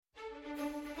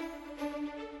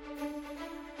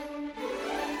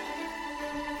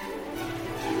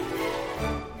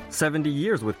70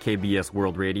 years with KBS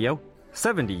World Radio,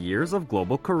 70 years of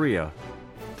Global Korea.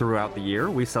 Throughout the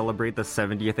year, we celebrate the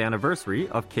 70th anniversary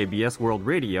of KBS World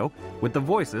Radio with the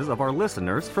voices of our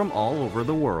listeners from all over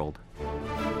the world.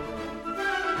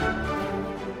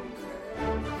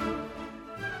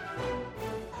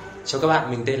 Chào các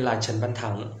bạn, mình tên là Trần Văn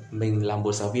Thắng. Mình là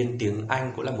một giáo viên tiếng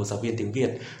Anh, cũng là một giáo viên tiếng Việt,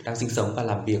 đang sinh sống và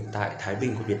làm việc tại Thái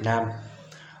Bình của Việt Nam.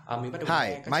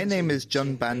 Hi, my name is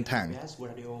John Ban Thang.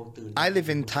 I live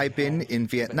in Thai Binh in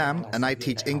Vietnam and I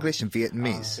teach English and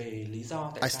Vietnamese.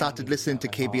 I started listening to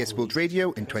KBS World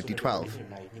Radio in 2012.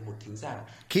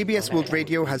 KBS World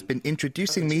Radio has been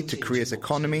introducing me to Korea's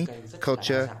economy,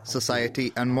 culture,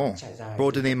 society and more,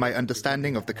 broadening my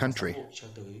understanding of the country.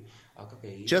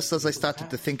 Just as I started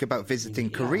to think about visiting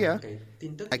Korea,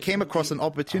 I came across an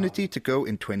opportunity to go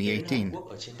in 2018.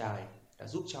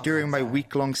 During my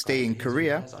week-long stay in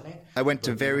Korea, I went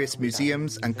to various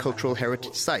museums and cultural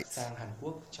heritage sites.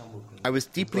 I was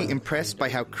deeply impressed by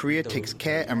how Korea takes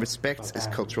care and respects its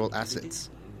cultural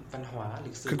assets.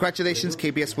 Congratulations,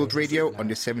 KBS World Radio, on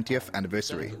your 70th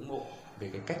anniversary. Về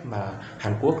cái cách mà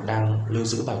Hàn Quốc đang lưu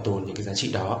giữ bảo tồn những cái giá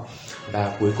trị đó.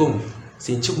 Và cuối cùng,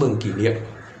 xin chúc mừng kỷ niệm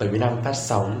 70 năm phát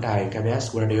sóng đài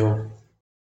KBS World Radio.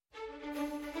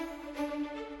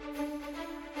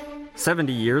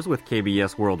 70 years with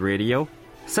KBS World Radio,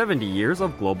 70 years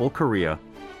of Global Korea.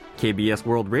 KBS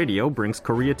World Radio brings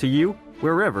Korea to you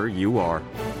wherever you are.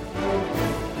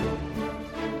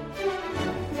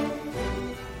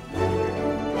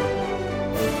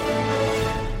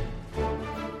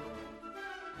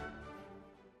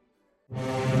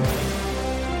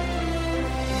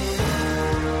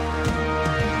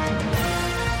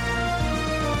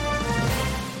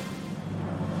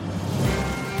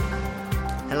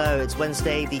 Hello, it's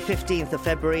Wednesday, the 15th of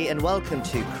February, and welcome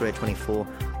to Korea 24.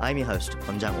 I'm your host,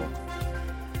 Kwon Jang-woo.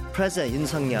 President Yoon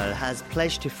Suk-yeol has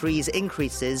pledged to freeze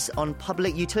increases on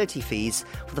public utility fees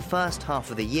for the first half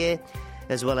of the year,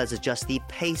 as well as adjust the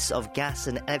pace of gas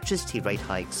and electricity rate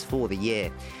hikes for the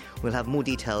year. We'll have more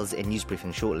details in news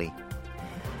briefing shortly.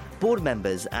 Board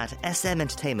members at SM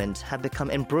Entertainment have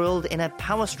become embroiled in a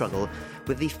power struggle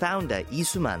with the founder, Lee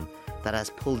Soo-man, that has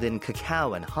pulled in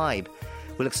Kakao and Hybe.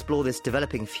 We'll explore this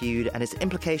developing feud and its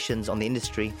implications on the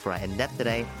industry for our In-Depth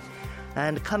today.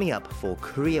 And coming up for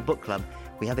Korea Book Club,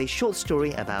 we have a short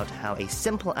story about how a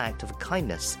simple act of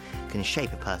kindness can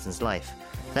shape a person's life.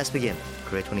 Let's begin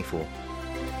Korea 24.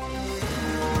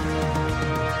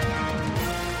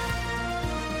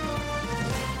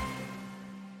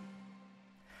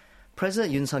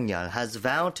 President Yoon Suk-yeol has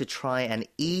vowed to try and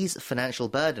ease financial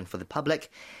burden for the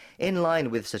public. In line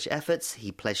with such efforts,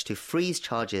 he pledged to freeze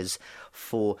charges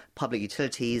for public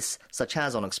utilities, such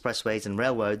as on expressways and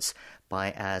railroads,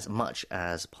 by as much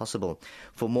as possible.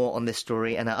 For more on this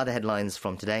story and our other headlines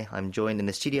from today, I'm joined in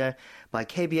the studio by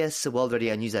KBS World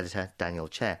Radio News Editor Daniel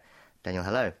Che. Daniel,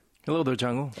 hello. Hello there,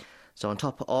 Jang-woo. So on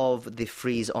top of the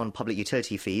freeze on public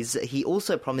utility fees, he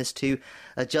also promised to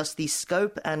adjust the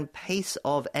scope and pace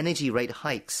of energy rate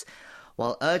hikes,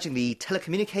 while urging the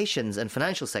telecommunications and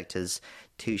financial sectors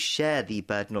to share the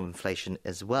burden of inflation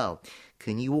as well.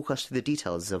 Can you walk us through the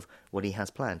details of what he has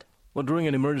planned? Well, during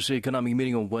an emergency economic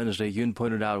meeting on Wednesday, Yoon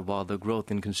pointed out while the growth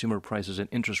in consumer prices and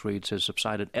interest rates has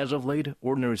subsided as of late,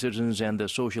 ordinary citizens and the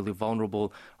socially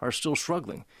vulnerable are still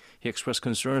struggling. He expressed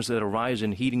concerns that a rise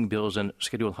in heating bills and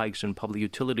scheduled hikes in public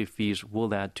utility fees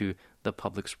will add to the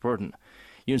public's burden.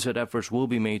 Yoon said efforts will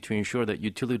be made to ensure that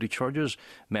utility charges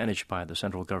managed by the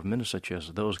central government, such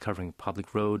as those covering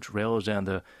public roads, rails, and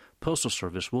the postal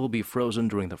service, will be frozen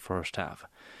during the first half.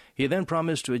 He then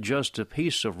promised to adjust the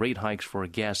pace of rate hikes for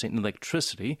gas and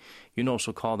electricity. Yoon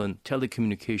also called on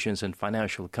telecommunications and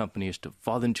financial companies to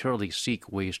voluntarily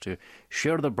seek ways to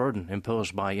share the burden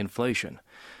imposed by inflation.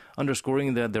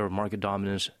 Underscoring that their market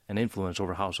dominance and influence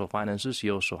over household finances,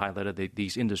 he also highlighted that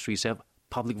these industries have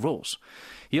public roles.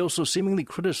 He also seemingly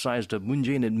criticized the Moon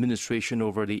Jae-in administration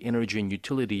over the energy and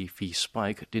utility fee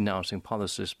spike, denouncing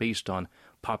policies based on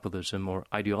populism or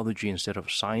ideology instead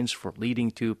of science for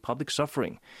leading to public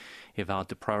suffering. He vowed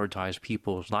to prioritize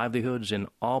people's livelihoods in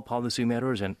all policy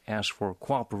matters and asked for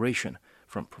cooperation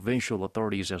from provincial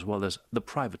authorities as well as the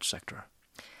private sector.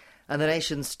 And the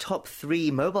nation's top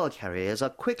 3 mobile carriers are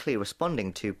quickly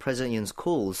responding to President Yoon's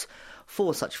calls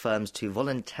for such firms to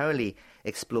voluntarily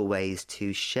explore ways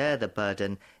to share the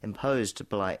burden imposed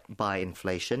by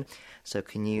inflation. So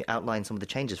can you outline some of the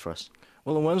changes for us?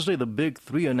 Well, on Wednesday, the Big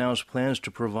Three announced plans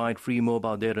to provide free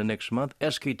mobile data next month.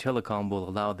 SK Telecom will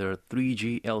allow their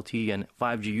 3G, LTE, and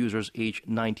 5G users aged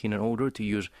 19 and older to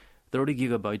use 30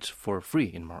 gigabytes for free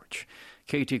in March.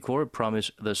 KT Corp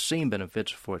promised the same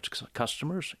benefits for its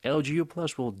customers. LGU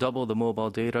Plus will double the mobile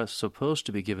data supposed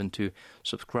to be given to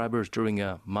subscribers during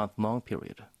a month-long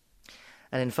period.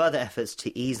 And in further efforts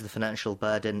to ease the financial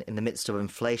burden in the midst of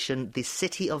inflation, the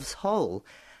city of Seoul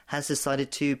has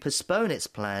decided to postpone its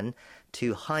plan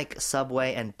to hike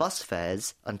subway and bus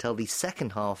fares until the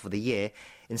second half of the year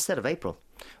instead of April.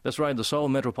 That's right. The Seoul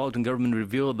Metropolitan Government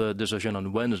revealed the decision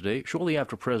on Wednesday, shortly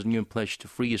after President Yoon pledged to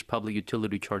freeze public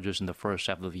utility charges in the first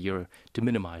half of the year to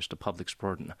minimize the public's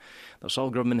burden. The Seoul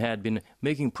government had been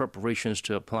making preparations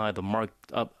to apply the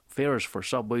marked-up fares for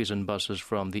subways and buses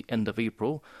from the end of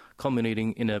April,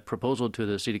 culminating in a proposal to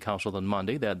the City Council on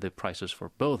Monday that the prices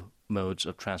for both modes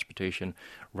of transportation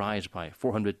rise by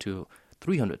 300 to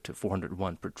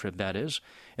 401 per trip, that is.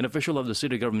 An official of the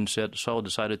city government said Seoul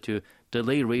decided to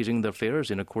delay raising the fares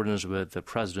in accordance with the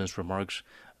president's remarks,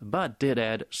 but did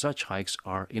add such hikes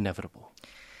are inevitable.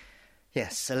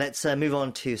 Yes, so let's move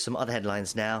on to some other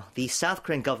headlines now. The South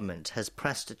Korean government has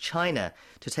pressed China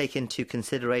to take into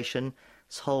consideration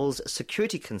Seoul's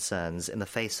security concerns in the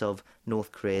face of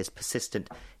North Korea's persistent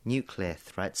nuclear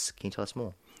threats. Can you tell us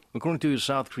more? According to the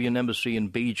South Korean embassy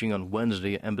in Beijing on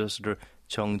Wednesday, Ambassador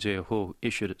Chung Jae-ho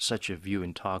issued such a view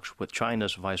in talks with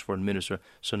China's Vice Foreign Minister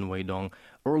Sun Weidong.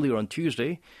 Earlier on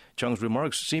Tuesday, Chung's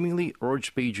remarks seemingly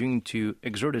urged Beijing to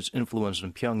exert its influence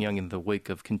on Pyongyang in the wake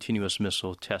of continuous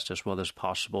missile tests as well as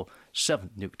possible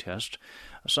seventh nuke test.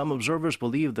 Some observers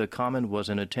believe the comment was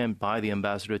an attempt by the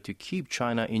ambassador to keep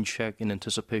China in check in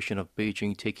anticipation of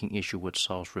Beijing taking issue with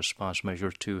Seoul's response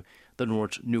measures to the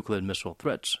North's nuclear missile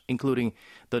threats, including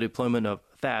the deployment of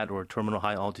THAAD, or Terminal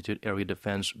High Altitude Area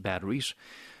Defense batteries.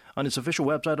 On its official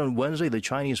website on Wednesday, the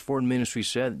Chinese Foreign Ministry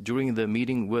said during the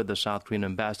meeting with the South Korean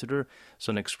ambassador,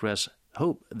 Sun expressed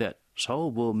hope that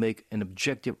Seoul will make an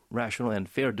objective, rational, and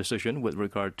fair decision with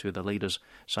regard to the latest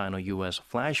Sino-U.S.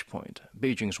 flashpoint.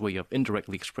 Beijing's way of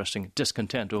indirectly expressing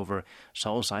discontent over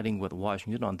Seoul siding with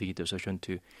Washington on the decision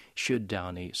to shoot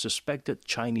down a suspected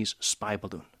Chinese spy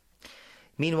balloon.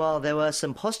 Meanwhile, there were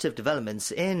some positive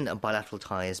developments in bilateral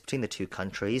ties between the two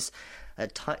countries.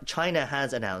 China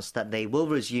has announced that they will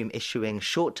resume issuing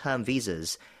short-term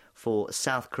visas for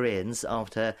South Koreans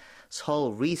after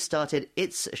Seoul restarted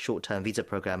its short-term visa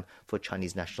program for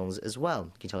Chinese nationals as well.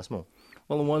 Can you tell us more?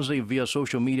 Well, on Wednesday, via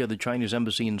social media, the Chinese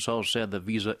embassy in Seoul said the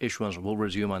visa issuance will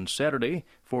resume on Saturday,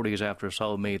 4 days after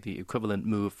Seoul made the equivalent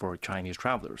move for Chinese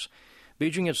travelers.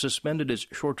 Beijing had suspended its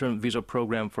short-term visa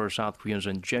program for South Koreans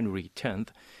on January 10th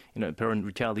in apparent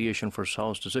retaliation for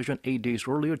Seoul's decision 8 days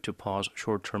earlier to pause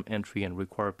short-term entry and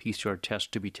require PCR tests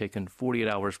to be taken 48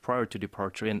 hours prior to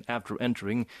departure and after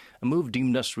entering, a move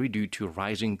deemed necessary due to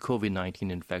rising COVID-19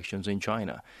 infections in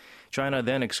China. China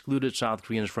then excluded South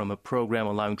Koreans from a program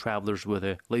allowing travelers with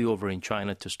a layover in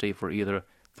China to stay for either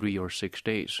 3 or 6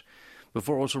 days,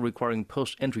 before also requiring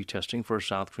post-entry testing for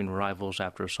South Korean arrivals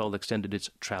after Seoul extended its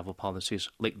travel policies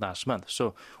late last month.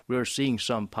 So we are seeing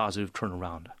some positive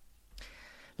turnaround.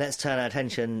 Let's turn our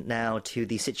attention now to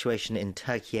the situation in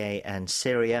Turkey and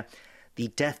Syria. The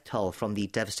death toll from the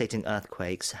devastating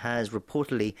earthquakes has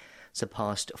reportedly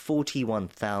surpassed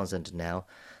 41,000 now.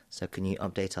 So can you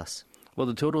update us? Well,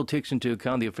 the total takes into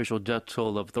account the official death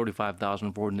toll of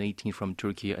 35,418 from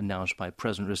Turkey announced by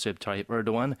President Recep Tayyip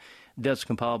Erdogan. Deaths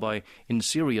compiled by in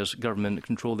Syria's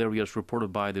government-controlled areas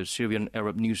reported by the Syrian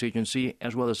Arab News Agency,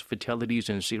 as well as fatalities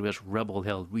in Syria's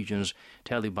rebel-held regions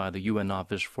tallied by the UN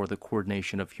Office for the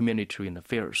Coordination of Humanitarian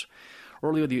Affairs.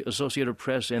 Earlier, the Associated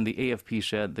Press and the AFP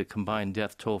said the combined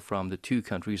death toll from the two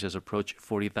countries has approached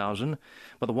 40,000.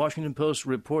 But the Washington Post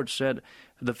report said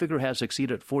the figure has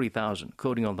exceeded 40,000,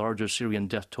 quoting a larger Syrian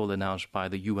death toll announced by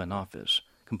the UN office.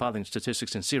 Compiling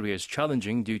statistics in Syria is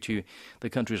challenging due to the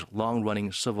country's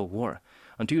long-running civil war.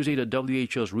 On Tuesday, the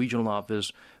WHO's regional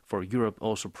office for Europe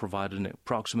also provided an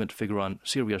approximate figure on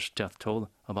Syria's death toll.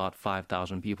 About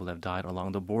 5,000 people have died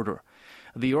along the border.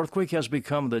 The earthquake has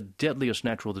become the deadliest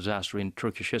natural disaster in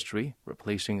Turkish history,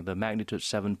 replacing the magnitude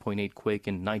 7.8 quake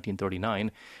in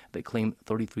 1939 that claimed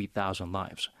 33,000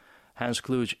 lives. Hans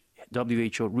Kluge,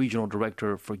 WHO Regional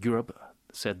Director for Europe,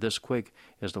 said this quake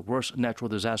is the worst natural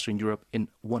disaster in Europe in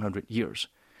 100 years.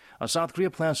 South Korea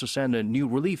plans to send a new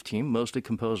relief team, mostly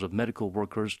composed of medical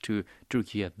workers, to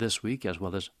Turkey this week, as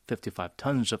well as 55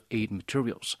 tons of aid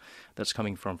materials. That's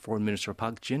coming from Foreign Minister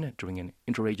Park Jin during an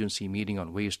interagency meeting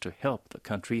on ways to help the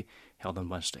country held on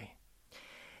Wednesday.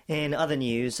 In other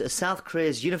news, South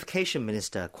Korea's Unification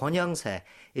Minister Kwon Young-se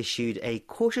issued a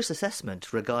cautious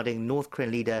assessment regarding North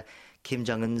Korean leader Kim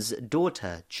Jong-un's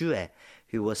daughter, Jue,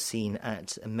 who was seen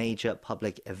at major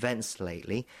public events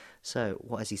lately. So,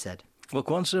 what has he said? Well,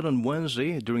 Kwon said on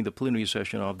Wednesday during the plenary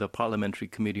session of the Parliamentary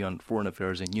Committee on Foreign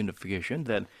Affairs and Unification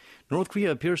that North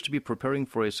Korea appears to be preparing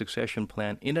for a succession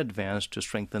plan in advance to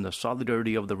strengthen the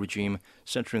solidarity of the regime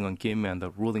centering on Kim and the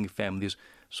ruling family's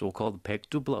so-called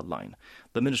Baekdu bloodline.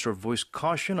 The minister voiced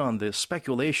caution on the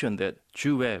speculation that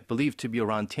Ju-ae, believed to be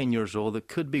around 10 years old,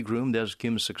 could be groomed as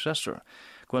Kim's successor.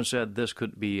 Kwon said this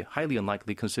could be highly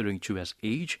unlikely considering Ju-ae's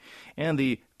age and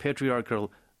the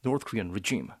patriarchal North Korean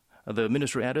regime. The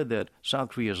minister added that South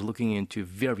Korea is looking into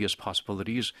various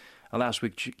possibilities. Last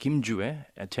week, Kim Ju-ae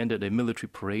attended a military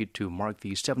parade to mark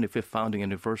the 75th founding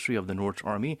anniversary of the North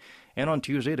Army, and on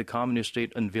Tuesday, the Communist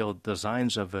state unveiled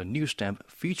designs of a new stamp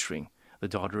featuring the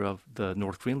daughter of the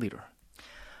North Korean leader.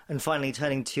 And finally,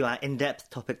 turning to our in-depth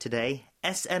topic today,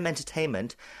 SM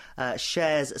Entertainment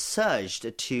shares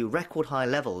surged to record high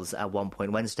levels at one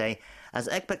point Wednesday as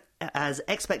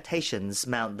expectations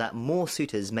mount that more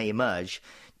suitors may emerge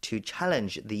to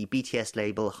challenge the BTS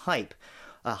label HYBE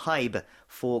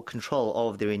for control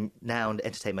of the renowned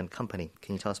entertainment company.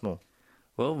 Can you tell us more?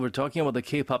 Well, we're talking about the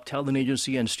K-pop talent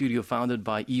agency and studio founded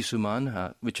by Lee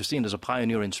Soo-man, which is seen as a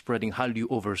pioneer in spreading Hallyu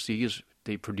overseas.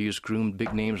 They produce groomed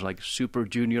big names like Super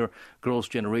Junior, Girls'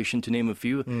 Generation, to name a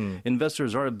few.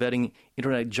 Investors are betting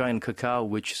internet giant Kakao,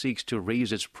 which seeks to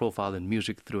raise its profile in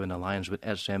music through an alliance with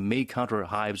SM, may counter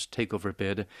HYBE's takeover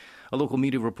bid. A local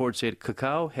media report said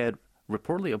Kakao had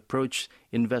reportedly approached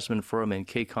investment firm and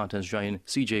K-contents giant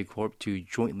CJ Corp to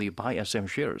jointly buy SM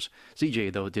shares.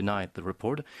 CJ, though, denied the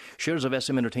report. Shares of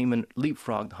SM Entertainment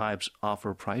leapfrogged HYBE's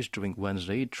offer price during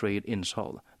Wednesday trade in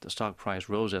Seoul. The stock price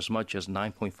rose as much as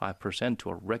 9.5% to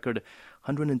a record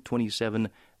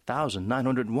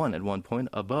 127,900 won at one point,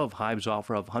 above HYBE's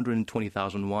offer of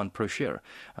 120,000 won per share.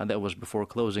 That was before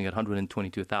closing at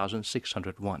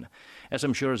 122,600 won.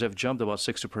 SM shares have jumped about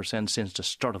 60% since the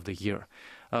start of the year.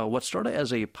 What started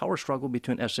as a power struggle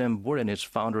between SM board and its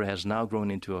founder has now grown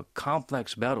into a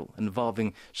complex battle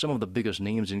involving some of the biggest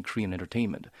names in Korean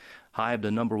entertainment. HYBE,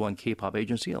 the number one K-pop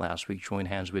agency, last week joined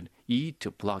hands with E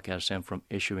to block SM from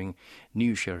issuing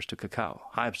new shares to Kakao.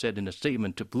 HYBE said in a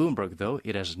statement to Bloomberg, though,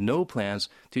 it has no plans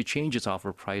to change its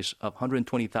offer price of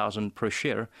 120,000 per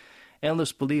share.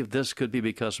 Analysts believe this could be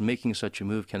because making such a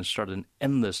move can start an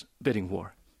endless bidding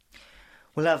war.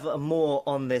 We'll have more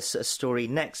on this story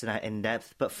next in our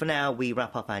in-depth, but for now we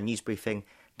wrap up our news briefing.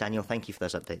 Daniel, thank you for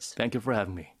those updates. Thank you for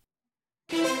having me.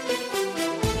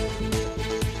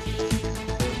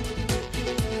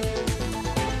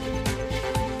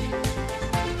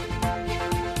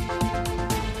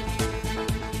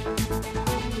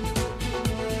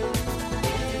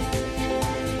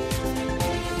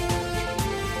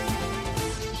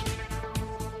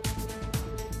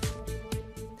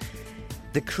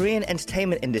 The Korean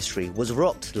entertainment industry was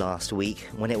rocked last week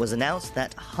when it was announced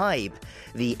that HYBE,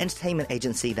 the entertainment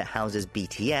agency that houses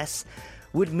BTS,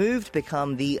 would move to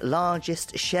become the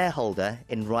largest shareholder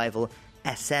in rival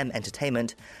SM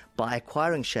Entertainment by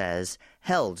acquiring shares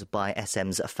held by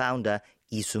SM's founder,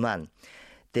 Lee Soo-man.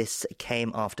 This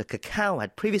came after Kakao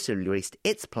had previously released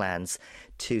its plans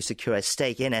to secure a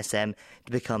stake in SM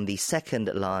to become the second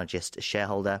largest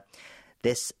shareholder.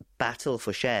 This battle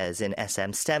for shares in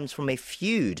SM stems from a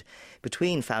feud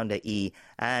between founder E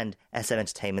and SM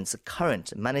Entertainment's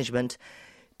current management.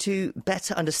 To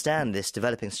better understand this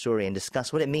developing story and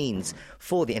discuss what it means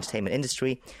for the entertainment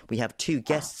industry, we have two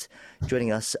guests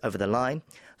joining us over the line.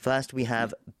 First, we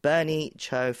have Bernie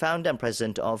Cho, founder and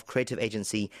president of creative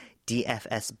agency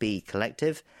DFSB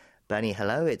Collective. Bernie,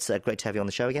 hello. It's great to have you on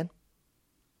the show again.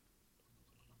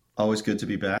 Always good to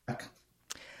be back.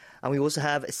 And we also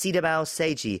have Sidabao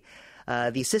Seiji,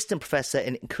 the assistant professor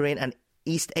in Korean and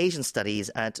East Asian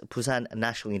Studies at Busan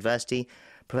National University.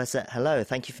 Professor, hello.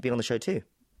 Thank you for being on the show too.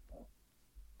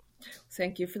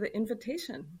 Thank you for the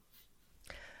invitation.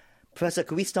 Professor,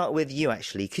 could we start with you,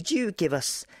 actually? Could you give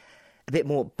us a bit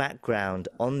more background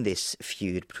on this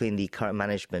feud between the current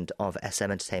management of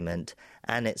SM Entertainment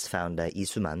and its founder, Lee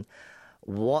Soo-man?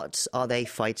 What are they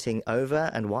fighting over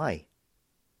and why?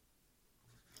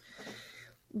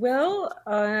 Well,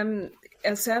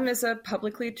 SM is a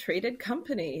publicly traded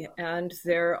company, and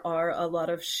there are a lot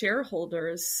of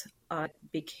shareholders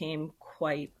became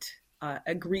quite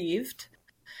aggrieved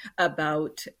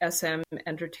about SM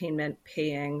Entertainment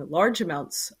paying large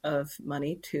amounts of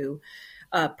money to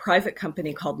a private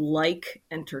company called Like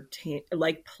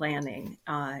Planning.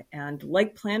 And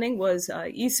Like Planning was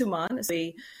Lee Soo-man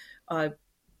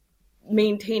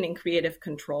maintaining creative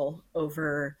control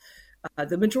over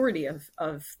the majority of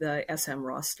the SM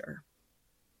roster.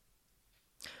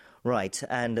 Right,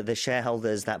 and the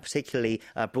shareholders that particularly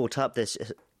brought up this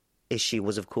issue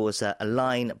was, of course,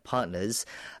 Align Partners,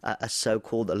 a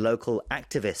so-called local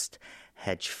activist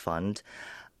hedge fund.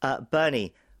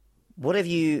 Bernie, what have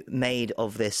you made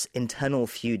of this internal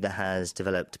feud that has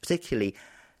developed, particularly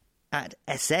at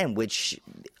SM, which,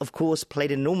 of course,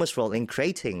 played an enormous role in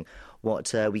creating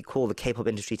what we call the K-pop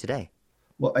industry today?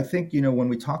 Well, I think, when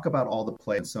we talk about all the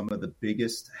players, some of the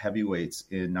biggest heavyweights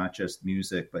in not just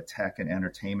music, but tech and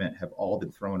entertainment have all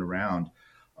been thrown around.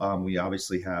 We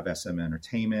obviously have SM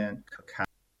Entertainment,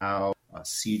 Kakao,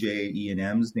 CJ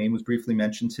E&M's name was briefly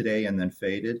mentioned today and then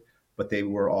faded, but they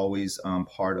were always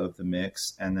part of the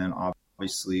mix. And then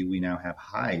obviously we now have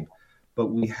HYBE. But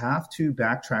we have to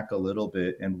backtrack a little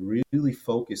bit and really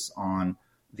focus on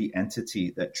the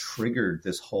entity that triggered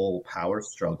this whole power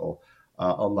struggle.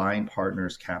 Align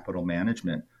Partners Capital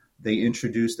Management. They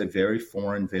introduced a very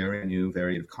foreign, very new,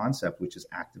 very innovative concept, which is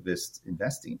activist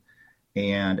investing.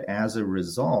 And as a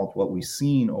result, what we've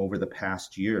seen over the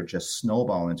past year just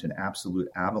snowball into an absolute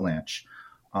avalanche.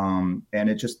 And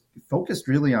it just focused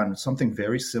really on something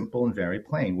very simple and very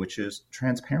plain, which is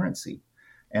transparency.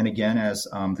 And again, as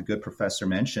the good professor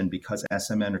mentioned, because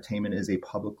SM Entertainment is a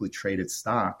publicly traded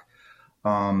stock,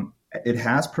 it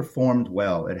has performed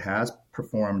well. It has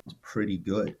performed pretty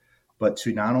good. But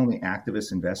to not only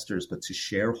activist investors, but to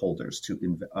shareholders,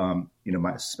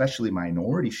 especially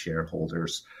minority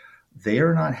shareholders, they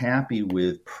are not happy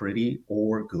with pretty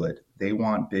or good. They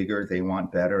want bigger, they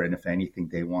want better, and if anything,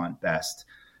 they want best.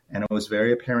 And it was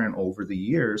very apparent over the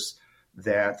years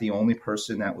that the only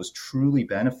person that was truly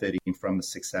benefiting from the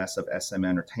success of SM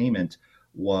Entertainment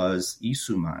was Lee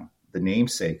Soo-man, the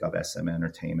namesake of SM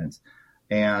Entertainment.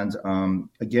 And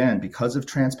again, because of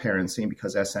transparency and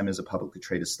because SM is a publicly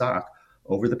traded stock,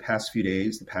 over the past few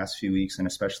days, the past few weeks, and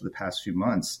especially the past few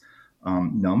months,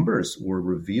 numbers were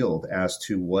revealed as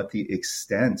to what the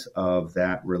extent of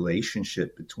that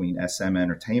relationship between SM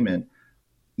Entertainment,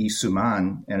 Lee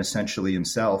Soo-man, and essentially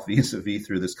himself vis-a-vis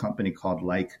through this company called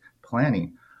Like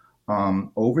Planning.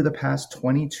 Over the past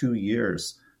 22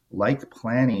 years, Like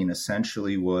Planning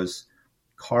essentially was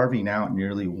carving out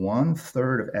nearly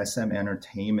 1/3 of SM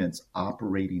Entertainment's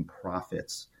operating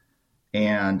profits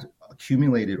and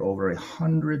accumulated over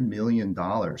 $100 million.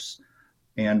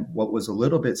 And what was a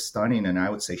little bit stunning and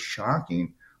I would say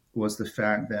shocking was the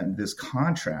fact that this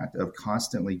contract of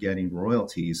constantly getting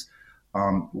royalties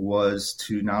was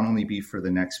to not only be for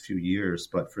the next few years,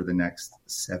 but for the next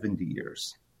 70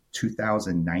 years.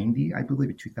 2090, I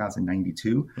believe,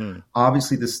 2092.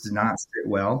 Obviously, this does not sit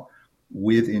well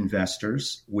with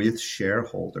investors, with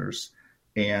shareholders.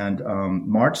 And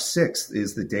March 6th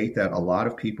is the date that a lot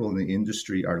of people in the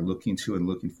industry are looking to and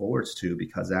looking forwards to,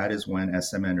 because that is when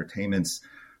SM Entertainment's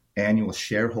annual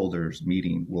shareholders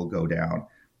meeting will go down.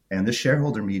 And this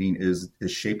shareholder meeting is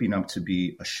shaping up to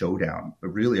be a showdown, but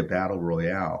really a battle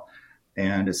royale.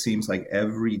 And it seems like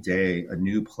every day a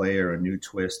new player, a new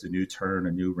twist, a new turn,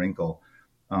 a new wrinkle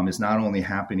is not only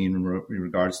happening in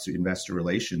regards to investor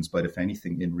relations, but if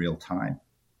anything, in real time.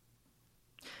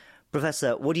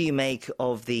 Professor, what do you make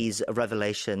of these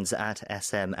revelations at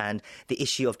SM and the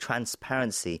issue of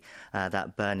transparency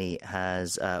that Bernie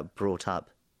has brought up?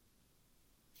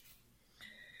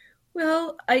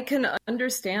 Well, I can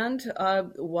understand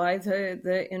why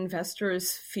the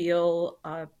investors feel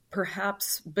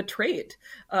perhaps betrayed.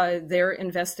 They're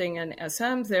investing in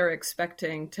SM, they're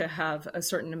expecting to have a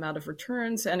certain amount of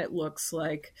returns, and it looks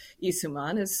like Lee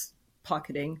Soo-man is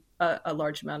pocketing a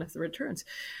large amount of the returns.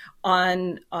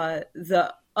 On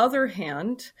the other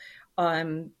hand,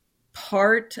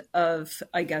 part of,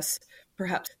 I guess,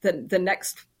 perhaps the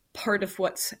next part of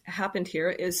what's happened here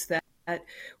is that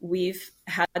we've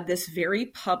had this very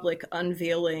public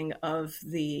unveiling of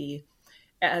the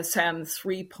SM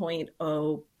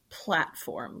 3.0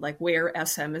 platform, like where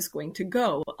SM is going to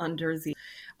go under the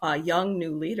young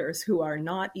new leaders who are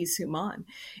not Lee Soo-man.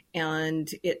 And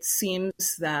it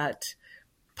seems that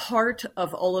part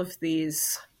of all of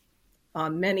these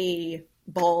many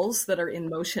balls that are in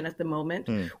motion at the moment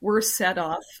were set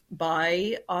off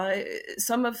by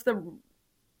some of the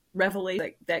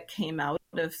revelation that came out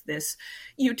of this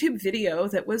YouTube video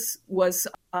that was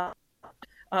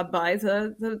by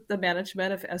the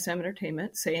management of SM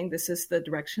Entertainment saying this is the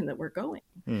direction that we're going.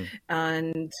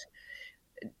 And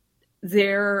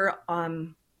there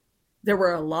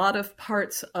were a lot of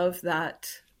parts of that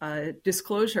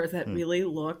disclosure that really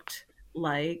looked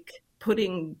like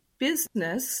putting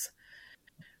business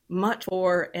much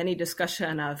for any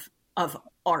discussion of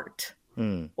art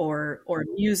or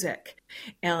music.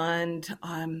 And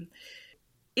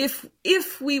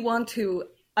if we want to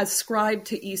ascribe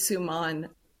to Lee Soo-man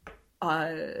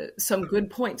some good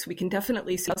points, we can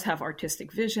definitely see he does have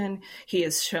artistic vision. He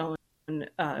has shown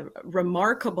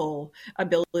remarkable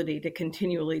ability to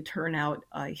continually turn out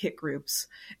hit groups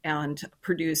and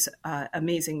produce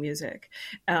amazing music.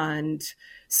 And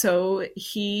so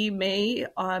he may,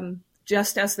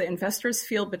 just as the investors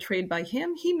feel betrayed by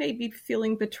him, he may be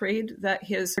feeling betrayed that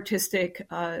his artistic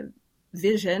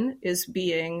vision is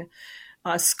being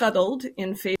scuttled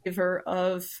in favor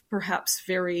of perhaps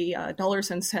very dollars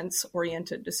and cents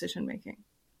oriented decision making.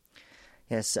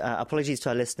 Yes, apologies to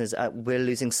our listeners. We're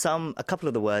losing a couple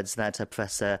of the words that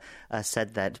Professor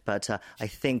said that, but I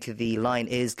think the line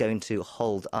is going to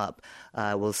hold up.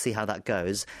 We'll see how that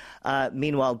goes.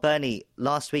 Meanwhile, Bernie,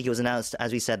 last week it was announced,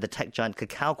 as we said, the tech giant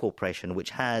Kakao Corporation,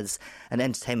 which has an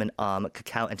entertainment arm,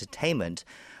 Kakao Entertainment,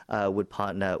 would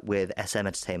partner with SM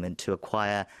Entertainment to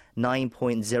acquire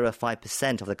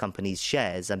 9.05% of the company's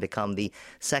shares and become the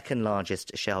second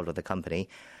largest shareholder of the company.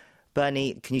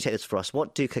 Bernie, can you take this for us?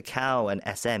 What do Kakao and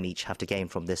SM each have to gain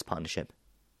from this partnership?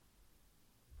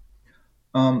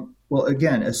 Well,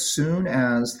 again, as soon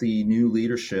as the new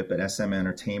leadership at SM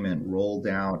Entertainment rolled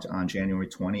out on January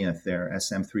 20th their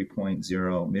SM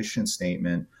 3.0 mission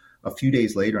statement, a few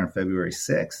days later on February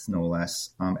 6th, no less,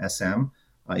 SM,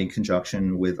 in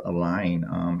conjunction with Align,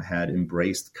 had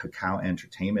embraced Kakao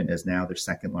Entertainment as now their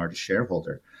second largest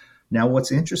shareholder. Now,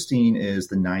 what's interesting is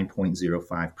the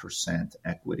 9.05%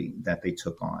 equity that they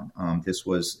took on. This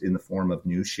was in the form of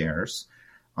new shares,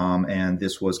 and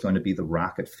this was going to be the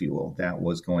rocket fuel that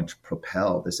was going to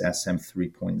propel this SM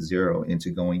 3.0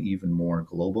 into going even more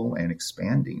global and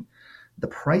expanding. The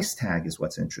price tag is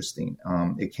what's interesting.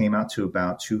 It came out to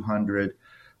about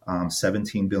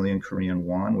 217 billion Korean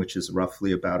won, which is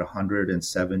roughly about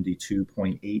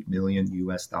 172.8 million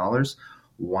US dollars.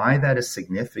 Why that is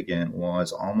significant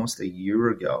was almost a year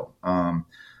ago,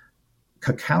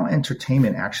 Kakao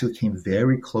Entertainment actually came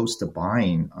very close to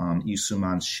buying Lee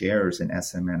Soo-man's shares in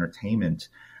SM Entertainment,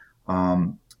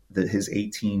 his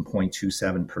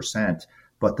 18.27%,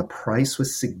 but the price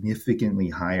was significantly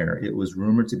higher. It was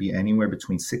rumored to be anywhere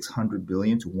between 600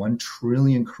 billion to 1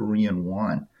 trillion Korean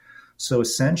won. So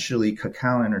essentially,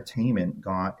 Kakao Entertainment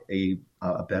got a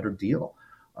better deal.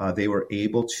 They were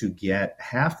able to get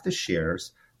half the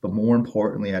shares, but more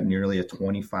importantly, at nearly a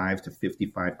 25 to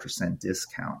 55%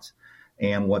 discount.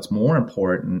 And what's more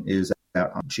important is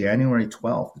that on January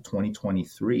 12th,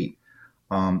 2023,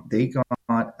 they got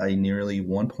a nearly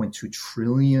 1.2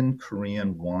 trillion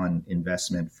Korean won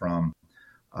investment from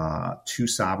two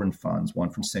sovereign funds,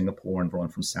 one from Singapore and one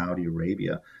from Saudi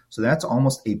Arabia. So that's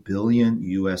almost $1 billion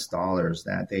US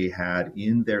that they had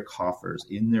in their coffers,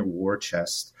 in their war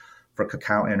chest, for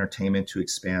Kakao Entertainment to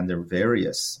expand their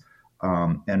various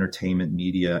entertainment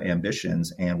media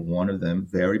ambitions. And one of them,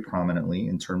 very prominently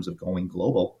in terms of going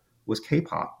global, was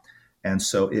K-pop. And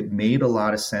so it made a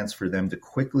lot of sense for them to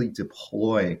quickly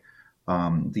deploy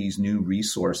these new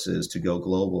resources to go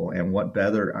global. And what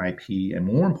better IP, and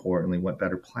more importantly, what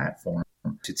better platform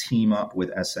to team up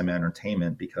with SM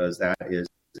Entertainment, because that is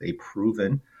a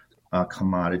proven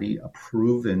commodity, a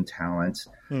proven talent,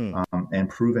 and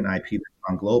proven IP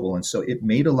on global. And so it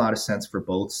made a lot of sense for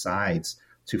both sides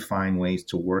to find ways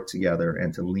to work together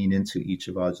and to lean into each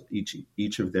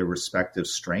of their respective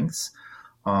strengths.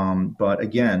 But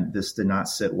again, this did not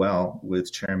sit well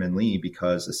with Chairman Lee,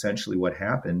 because essentially what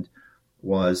happened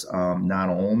was not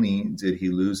only did he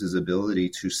lose his ability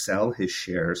to sell his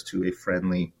shares to a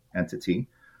friendly entity,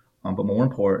 but more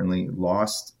importantly,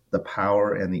 lost the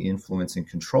power and the influence and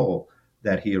control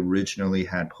that he originally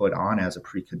had put on as a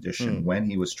precondition when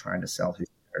he was trying to sell his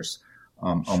shares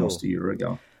almost a year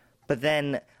ago. But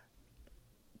then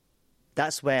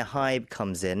that's where HYBE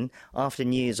comes in. After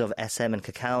news of SM and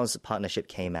Kakao's partnership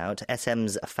came out,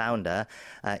 SM's founder,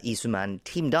 Lee Soo-man,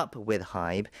 teamed up with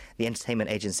HYBE, the entertainment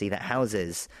agency that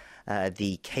houses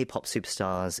the K-pop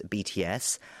superstars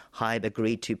BTS. HYBE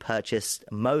agreed to purchase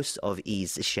most of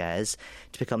Lee's shares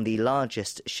to become the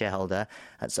largest shareholder.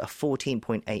 That's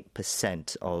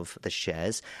 14.8% of the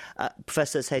shares.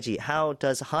 Professor Seji, how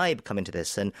does HYBE come into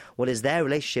this, and what is their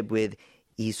relationship with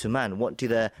Lee Soo-man? What do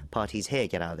the parties here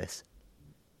get out of this?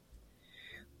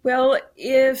 Well,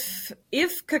 if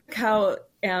Kakao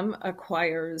M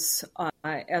acquires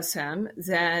SM,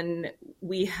 then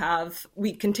we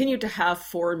continue to have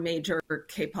four major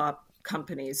K-pop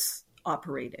companies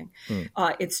operating.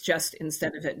 It's just,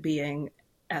 instead of it being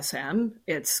SM,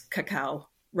 it's Kakao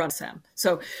run SM.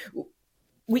 So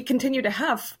we continue to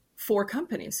have four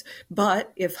companies.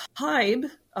 But if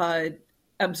HYBE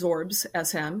absorbs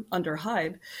SM under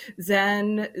HYBE,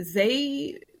 then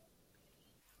they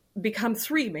become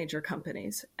three major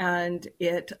companies, and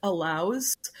it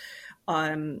allows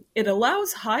It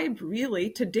allows HYBE really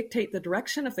to dictate the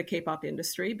direction of the K-pop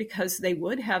industry because they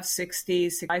would have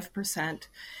 65%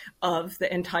 of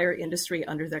the entire industry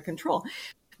under their control.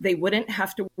 They wouldn't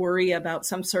have to worry about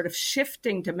some sort of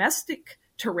shifting domestic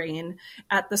terrain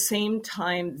at the same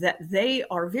time that they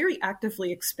are very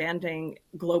actively expanding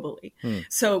globally.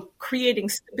 So creating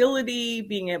stability,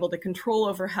 being able to control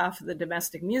over half of the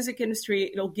domestic music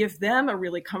industry, it'll give them a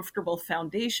really comfortable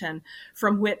foundation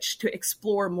from which to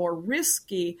explore more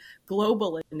risky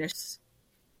global initiatives.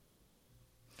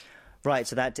 Right,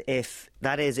 so that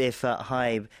is if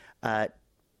HYBE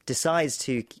decides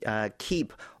to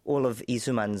keep all of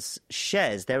Isuman's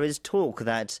shares. There is talk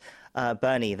that,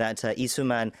 Bernie, that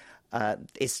Isuman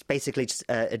is basically just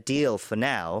a deal for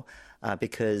now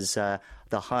because the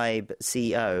HYBE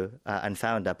CEO and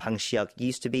founder, Bang Si-hyuk,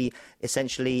 used to be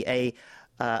essentially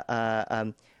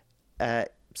so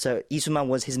Isuman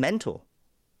was his mentor.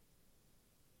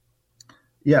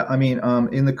 Yeah, I mean,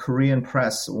 in the Korean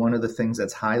press, one of the things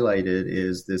that's highlighted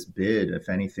is this bid, if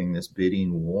anything, this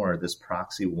bidding war, this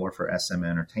proxy war for SM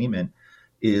Entertainment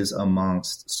is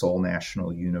amongst Seoul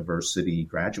National University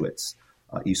graduates.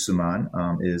 Isuman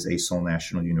is a Seoul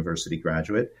National University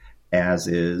graduate, as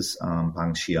is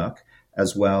Bang Si-hyuk,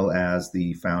 as well as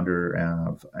the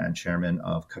founder and chairman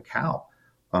of Kakao,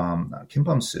 Kim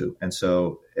Bum-soo. And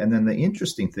then the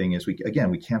interesting thing is, we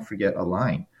can't forget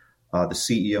Align. The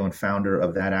CEO and founder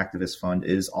of that activist fund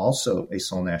is also a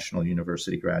Seoul National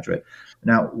University graduate.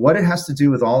 Now, what it has to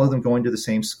do with all of them going to the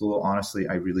same school, honestly,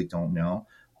 I really don't know.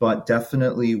 But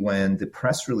definitely when the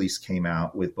press release came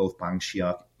out with both Bang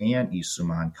Si-hyuk and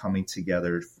Isuman coming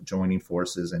together, joining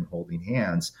forces and holding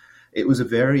hands, it was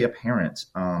very apparent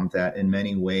that in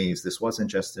many ways this wasn't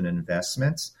just an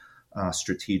investment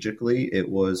strategically. It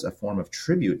was a form of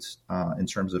tribute in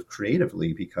terms of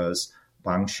creatively, because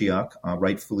Bang Si-hyuk,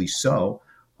 rightfully so,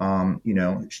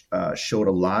 showed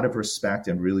a lot of respect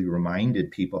and really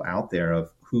reminded people out there of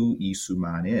who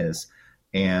Isuman is,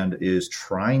 and is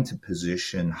trying to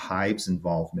position HYBE's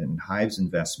involvement and HYBE's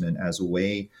investment as a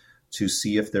way to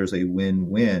see if there's a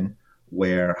win-win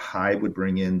where HYBE would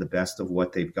bring in the best of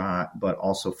what they've got, but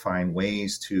also find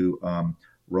ways to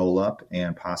roll up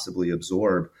and possibly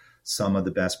absorb some of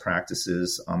the best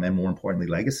practices and, more importantly,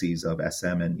 legacies of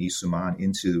SM and Isuman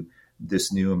into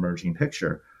this new emerging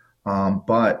picture.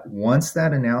 But once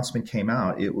that announcement came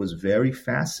out, it was very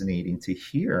fascinating to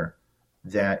hear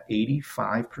that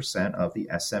 85% of the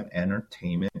SM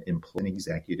Entertainment employee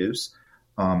executives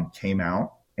came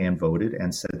out and voted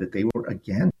and said that they were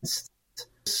against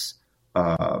this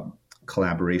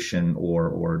collaboration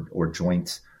or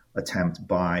joint attempt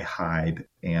by HYBE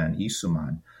and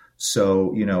Isuman.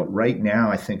 So, right now,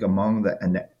 I think among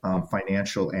the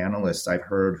financial analysts I've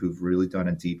heard who've really done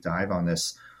a deep dive on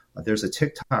this, there's a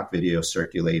TikTok video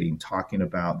circulating talking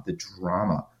about the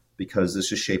drama, because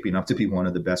this is shaping up to be one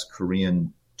of the best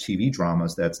Korean TV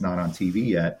dramas that's not on TV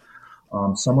yet.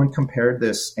 Someone compared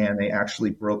this, and they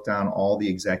actually broke down all the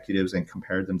executives and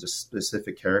compared them to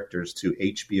specific characters to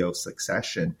HBO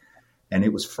Succession, and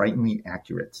it was frighteningly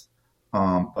accurate.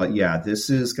 But yeah, this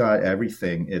has got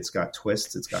everything. It's got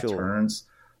twists, it's got turns,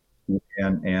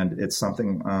 and it's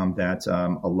something that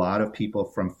a lot of people,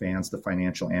 from fans to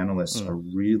financial analysts, are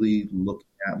really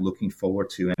looking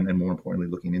forward to, and more importantly,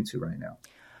 looking into right now.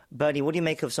 Bernie, what do you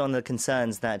make of some of the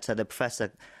concerns that the professor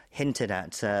hinted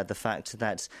at, the fact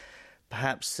that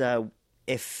perhaps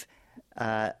if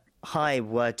HYBE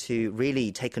were to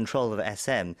really take control of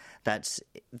SM, that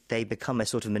they become a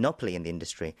sort of monopoly in the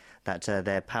industry, that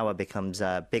their power becomes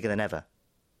bigger than ever?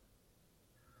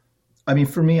 I mean,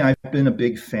 for me, I've been a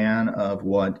big fan of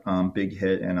what Big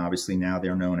Hit, and obviously now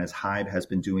they're known as HYBE, has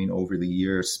been doing over the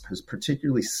years,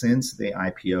 particularly since they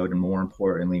IPO'd, and more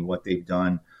importantly, what they've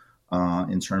done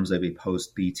in terms of a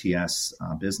post-BTS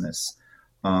business.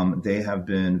 They have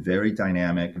been very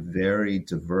dynamic, very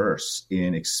diverse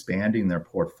in expanding their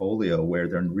portfolio, where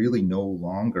they're really no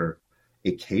longer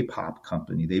a K-pop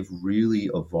company. They've really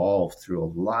evolved through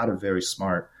a lot of very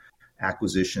smart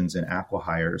acquisitions and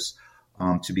acqui-hires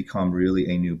to become really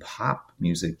a new pop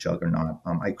music juggernaut.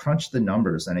 I crunched the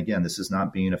numbers, and again, this is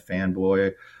not being a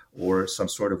fanboy or some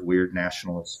sort of weird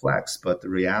nationalist flex, but the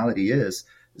reality is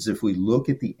if we look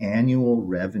at the annual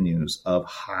revenues of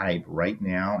HYBE right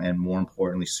now, and more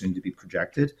importantly, soon to be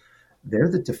projected,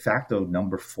 they're the de facto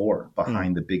number 4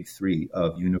 behind the big 3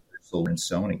 of Universal and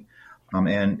Sony.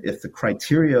 And if the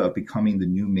criteria of becoming the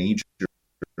new major,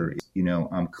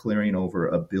 clearing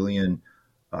over £1 billion,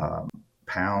 £1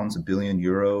 billion,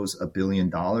 $1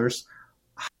 billion,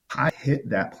 HYBE hit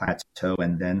that plateau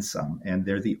and then some. And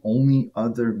they're the only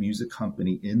other music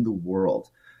company in the world.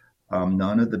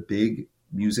 None of the big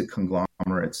music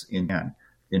conglomerates in Japan,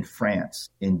 in France,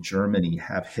 in Germany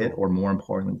have hit, or more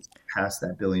importantly, passed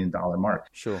that $1 billion mark.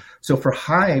 Sure. So for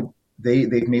HYBE,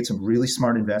 they've made some really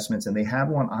smart investments, and they have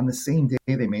one on the same day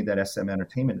they made that SM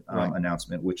Entertainment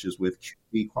announcement, which is with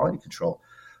QB Quality Control.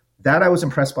 That I was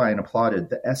impressed by and applauded.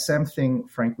 The SM thing,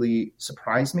 frankly,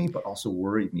 surprised me, but also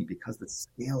worried me because the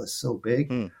scale is so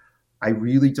big. I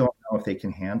really don't know if they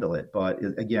can handle it. But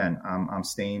again, I'm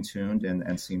staying tuned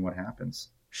and seeing what happens.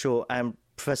 Sure.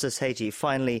 Professor Seiji,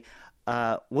 finally,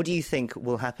 what do you think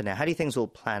will happen now? How do you think things will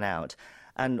plan out?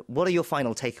 And what are your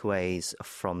final takeaways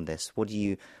from this? What do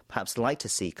you perhaps like to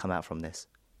see come out from this?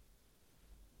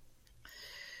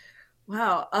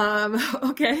 Wow.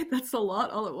 Okay, that's a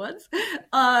lot all at once.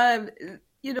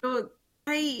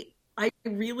 I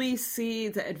really see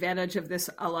the advantage of this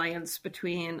alliance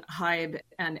between HYBE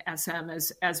and SM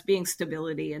as being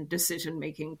stability and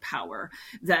decision-making power,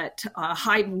 that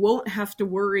HYBE won't have to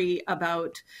worry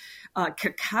about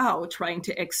Kakao trying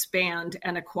to expand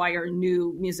and acquire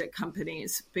new music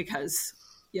companies because,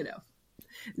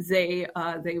 they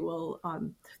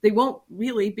won't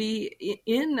really be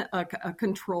in a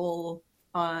control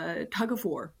tug of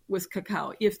war with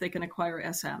Kakao if they can acquire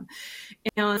SM.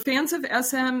 And fans of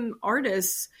SM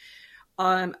artists,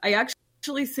 I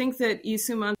actually think that Lee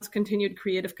Soo-man's continued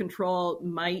creative control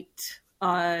might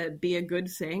be a good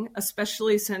thing,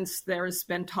 especially since there's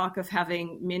been talk of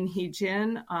having Min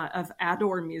Hee-jin of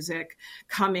Adore Music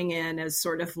coming in as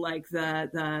sort of like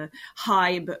the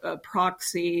HYBE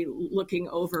proxy looking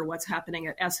over what's happening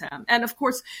at SM. And of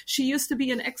course, she used to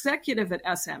be an executive at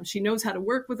SM. She knows how to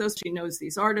work with us. She knows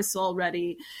these artists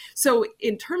already. So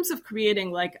in terms of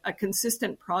creating like a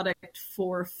consistent product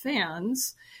for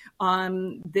fans,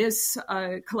 this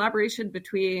collaboration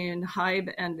between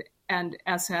HYBE and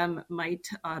SM might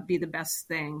be the best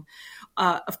thing.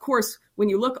 Of course, when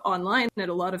you look online at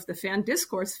a lot of the fan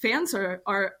discourse, fans are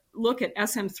look at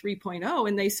SM 3.0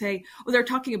 and they say, oh, they're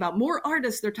talking about more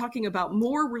artists, they're talking about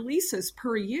more releases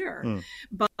per year.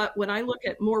 But when I look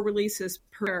at more releases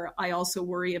per year, I also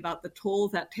worry about the toll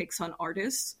that takes on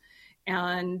artists.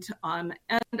 And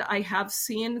I have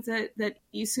seen that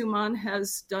Lee Soo-man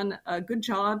has done a good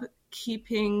job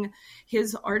keeping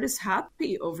his artists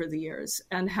happy over the years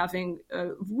and having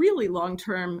really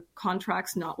long-term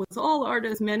contracts, not with all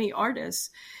artists, many artists.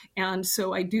 And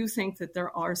so I do think that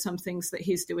there are some things that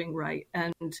he's doing right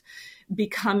and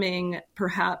becoming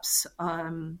perhaps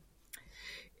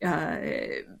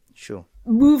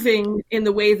moving in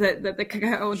the way that the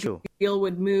Kakao deal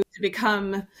would move to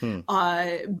become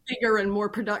bigger and more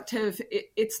productive.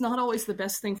 It's not always the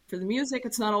best thing for the music.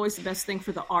 It's not always the best thing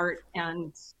for the art.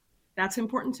 And that's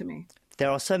important to me. There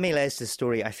are so many layers to the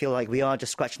story. I feel like we are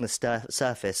just scratching the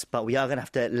surface, but we are going to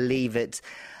have to leave it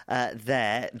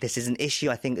there. This is an issue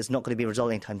I think is not going to be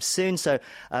resolved anytime soon, so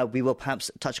we will perhaps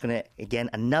touch on it again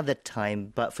another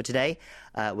time. But for today,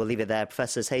 we'll leave it there.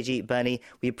 Professor Seiji, Bernie,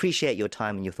 we appreciate your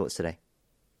time and your thoughts today.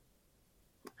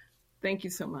 Thank you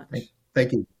so much.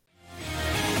 Thank you.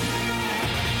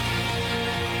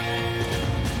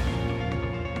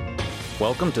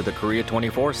 Welcome to the Korea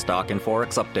 24 Stock and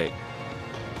Forex Update.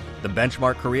 The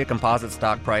benchmark Korea Composite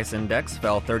Stock Price Index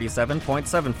fell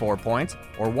 37.74 points,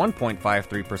 or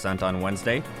 1.53% on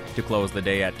Wednesday, to close the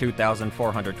day at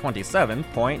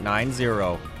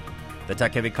 2,427.90. The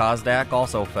tech-heavy KOSDAQ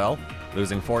also fell,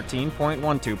 losing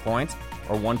 14.12 points,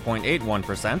 or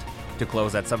 1.81%, to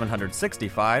close at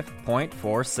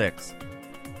 765.46.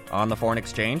 On the foreign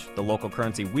exchange, the local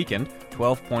currency weakened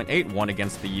 12.81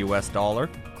 against the US dollar,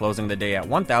 closing the day at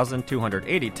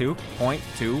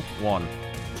 1,282.21.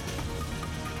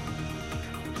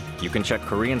 You can check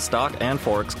Korean stock and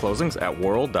forex closings at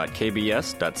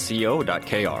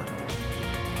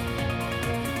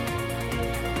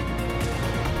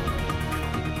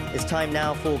world.kbs.co.kr. It's time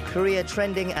now for Korea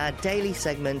Trending, our daily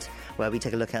segment where we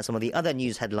take a look at some of the other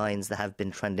news headlines that have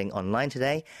been trending online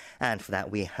today. And for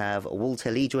that, we have Walter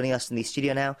Lee joining us in the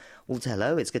studio now. Walter,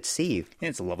 hello. It's good to see you.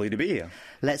 It's lovely to be here.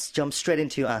 Let's jump straight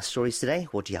into our stories today.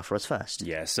 What do you have for us first?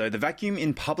 Yeah, so the vacuum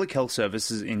in public health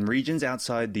services in regions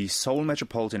outside the Seoul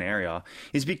metropolitan area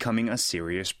is becoming a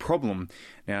serious problem.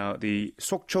 Now, the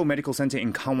Sokcho Medical Center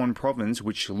in Gangwon Province,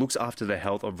 which looks after the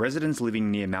health of residents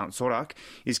living near Mount Sorak,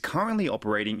 is currently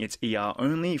operating its ER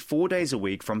only 4 days a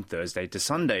week from Thursday to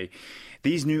Sunday.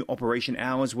 These new operation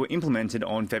hours were implemented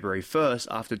on February 1st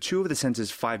after 2 of the center's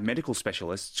 5 medical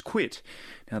specialists quit.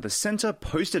 Now, the center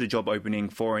posted a job opening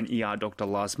for an ER doctor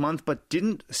last month, but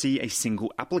didn't see a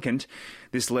single applicant.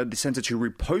 This led the center to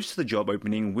repost the job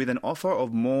opening with an offer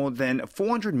of more than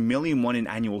 400 million won in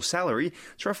annual salary.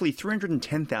 It's roughly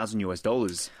 $310,000 US.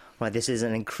 Right, this is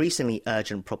an increasingly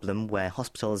urgent problem where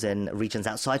hospitals in regions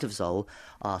outside of Seoul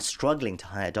are struggling to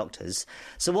hire doctors.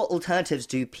 So what alternatives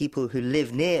do people who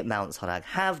live near Mount Sorak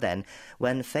have then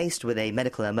when faced with a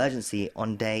medical emergency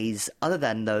on days other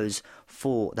than those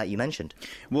 4 that you mentioned?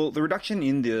 Well, the reduction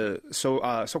in the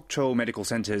Sokcho Medical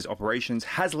Centre's operations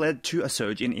has led to a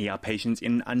surge in ER patients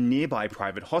in a nearby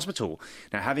private hospital.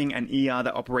 Now, having an ER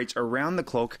that operates around the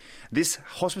clock, this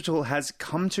hospital has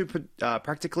come to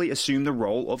practically assume the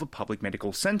role of a public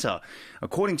medical centre.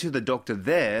 According to the doctor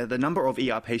there, the number of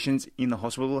ER patients in the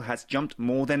hospital has jumped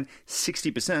more than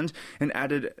 60% and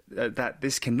added that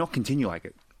this cannot continue like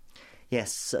it.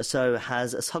 Yes, so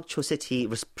has Sokcho City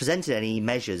presented any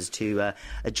measures to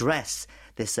address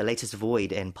this latest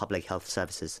void in public health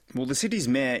services? Well, the city's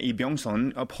mayor, Lee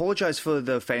Byung-son, apologised for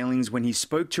the failings when he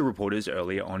spoke to reporters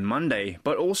earlier on Monday,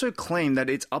 but also claimed that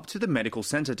it's up to the medical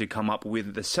centre to come up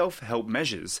with the self-help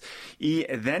measures. Lee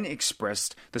then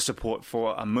expressed the support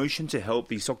for a motion to help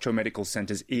the Sokcho Medical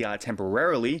Centre's ER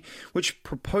temporarily, which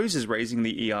proposes raising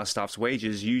the ER staff's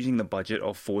wages using the budget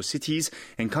of 4 cities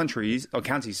and counties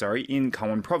in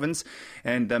Gangwon Province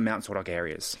and the Mount Sorak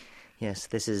areas. Yes,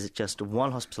 this is just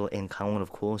one hospital in Gangwon,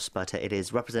 of course, but it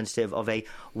is representative of a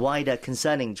wider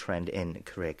concerning trend in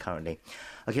Korea currently.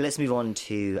 Okay, let's move on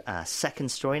to our second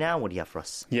story now. What do you have for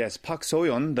us? Yes, Park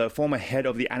So-yeon, the former head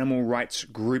of the animal rights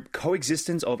group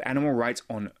Coexistence of Animal Rights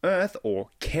on Earth, or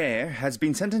CARE, has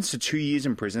been sentenced to 2 years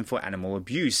in prison for animal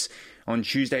abuse. On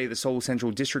Tuesday, the Seoul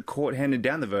Central District Court handed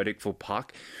down the verdict for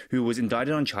Park, who was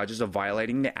indicted on charges of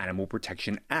violating the Animal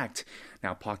Protection Act.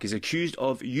 Now, Park is accused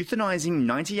of euthanizing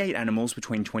 98 animals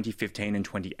between 2015 and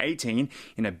 2018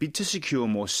 in a bid to secure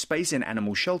more space in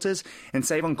animal shelters and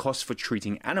save on costs for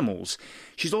treating animals.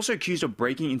 She's also accused of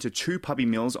breaking into 2 puppy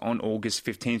mills on August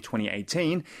 15,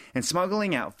 2018, and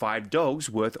smuggling out 5 dogs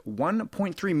worth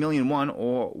 1.3 million won,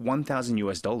 or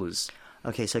 $1,000.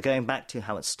 Okay, so going back to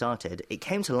how it started, it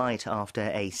came to light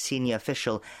after a senior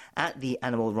official at the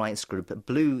animal rights group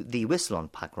blew the whistle on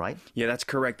Park, right? Yeah, that's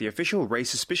correct. The official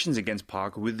raised suspicions against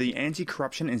Park with the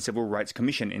Anti-Corruption and Civil Rights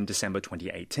Commission in December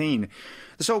 2018.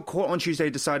 The Seoul court on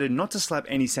Tuesday decided not to slap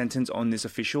any sentence on this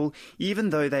official, even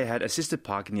though they had assisted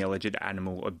Park in the alleged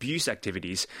animal abuse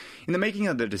activities. In the making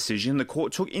of the decision, the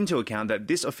court took into account that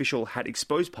this official had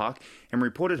exposed Park and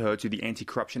reported her to the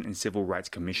Anti-Corruption and Civil Rights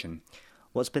Commission.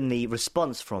 What's been the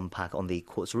response from Park on the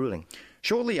court's ruling?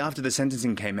 Shortly after the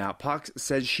sentencing came out, Park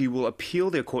said she will appeal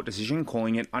the court decision,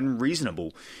 calling it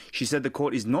unreasonable. She said the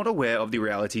court is not aware of the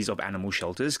realities of animal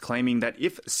shelters, claiming that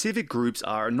if civic groups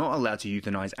are not allowed to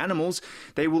euthanize animals,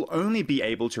 they will only be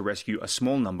able to rescue a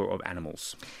small number of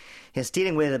animals. Yes,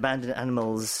 dealing with abandoned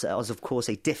animals is, of course,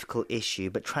 a difficult issue,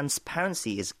 but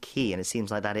transparency is key, and it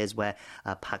seems like that is where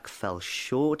Park fell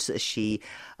short. She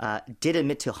did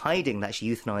admit to hiding that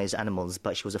she euthanized animals,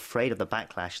 but she was afraid of the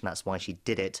backlash, and that's why she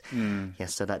did it.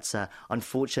 Yes, so that's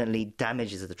unfortunately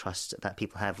damages the trust that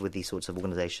people have with these sorts of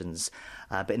organizations.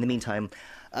 But in the meantime,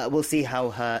 we'll see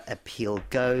how her appeal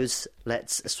goes.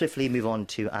 Let's swiftly move on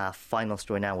to our final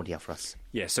story now. What do you have for us?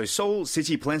 Yeah, so Seoul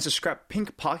City plans to scrap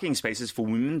pink parking spaces for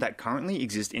women that currently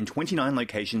exist in 29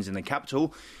 locations in the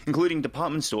capital, including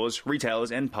department stores,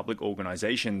 retailers and public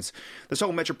organizations. The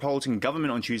Seoul Metropolitan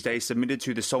Government on Tuesday submitted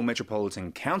to the Seoul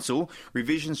Metropolitan Council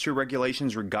revisions to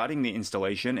regulations regarding the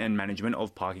installation and management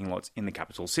of parking lots in the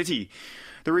capital city.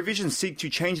 The revisions seek to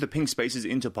change the pink spaces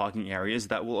into parking areas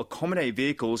that will accommodate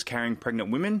vehicles carrying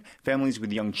pregnant women, families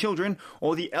with young children,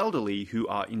 or the elderly who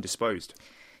are indisposed.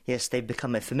 Yes, they've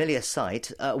become a familiar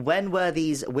sight. When were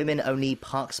these women-only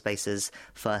park spaces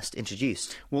first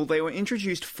introduced? Well, they were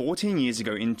introduced 14 years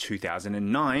ago in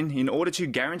 2009 in order to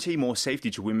guarantee more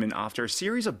safety to women after a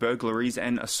series of burglaries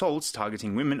and assaults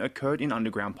targeting women occurred in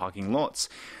underground parking lots.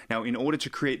 Now, in order to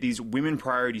create these women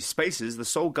priority spaces, the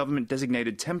Seoul government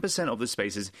designated 10% of the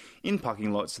spaces in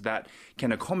parking lots that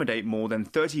can accommodate more than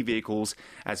 30 vehicles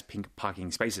as pink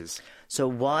parking spaces. So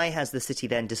why has the city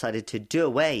then decided to do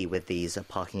away with these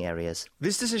parking areas?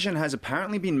 This decision has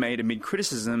apparently been made amid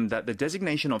criticism that the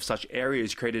designation of such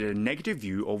areas created a negative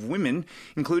view of women,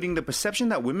 including the perception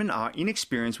that women are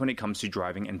inexperienced when it comes to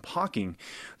driving and parking.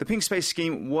 The Pink Space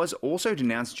scheme was also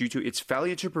denounced due to its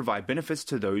failure to provide benefits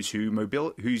to those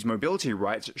whose mobility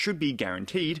rights should be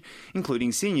guaranteed,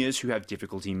 including seniors who have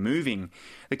difficulty moving.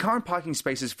 The current parking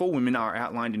spaces for women are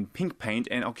outlined in pink paint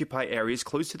and occupy areas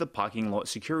close to the parking lot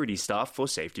security staff for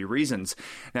safety reasons.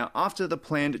 Now, after the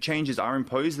planned changes are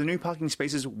imposed, the new parking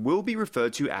spaces will be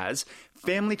referred to as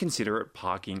family-considerate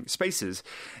parking spaces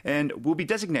and will be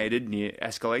designated near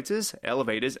escalators,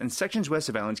 elevators, and sections where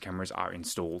surveillance cameras are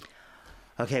installed.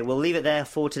 Okay, we'll leave it there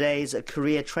for today's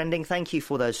Korea Trending. Thank you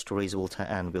for those stories, Walter,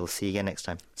 and we'll see you again next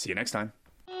time. See you next time.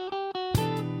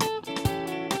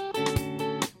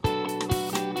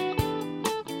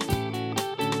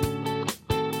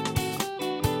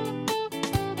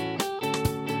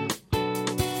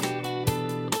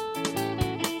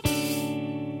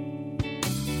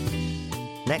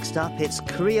 Next up, it's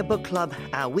Korea Book Club,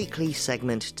 our weekly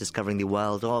segment discovering the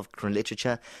world of Korean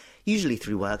literature, usually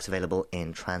through works available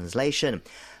in translation.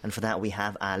 And for that, we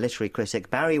have our literary critic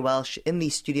Barry Welsh in the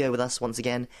studio with us once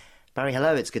again. Barry,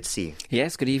 hello, it's good to see you.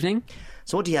 Yes, good evening.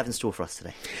 So what do you have in store for us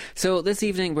today? So this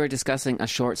evening we're discussing a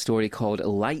short story called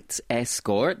Light's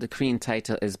Escort. The Korean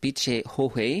title is Biche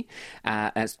Hohe.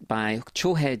 It's by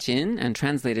Cho Hae-jin and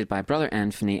translated by Brother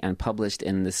Anthony and published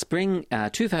in the spring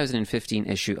 2015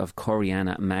 issue of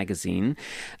Koreana magazine.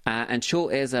 And Cho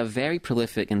is a very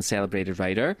prolific and celebrated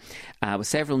writer with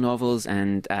several novels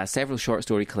and several short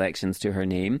story collections to her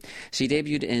name. She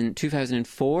debuted in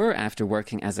 2004 after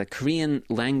working as a Korean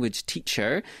language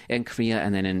teacher in Korea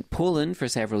and then in Poland for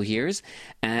several years,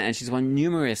 and she's won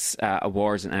numerous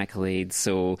awards and accolades.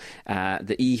 So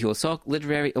the Lee Hyo-seok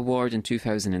Literary Award in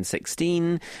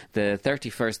 2016, the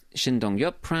 31st Shin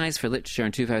Dong-yup Prize for Literature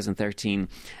in 2013,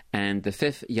 and the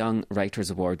 5th Young Writers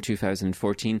Award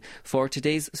 2014 for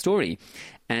today's story.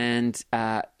 And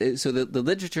so the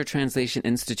Literature Translation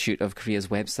Institute of Korea's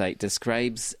website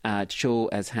describes Cho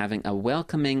as having a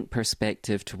welcoming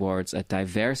perspective towards a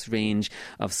diverse range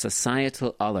of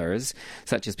societal others,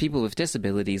 such as people with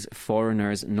disabilities,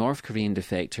 foreigners, North Korean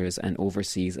defectors, and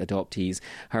overseas adoptees.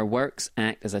 Her works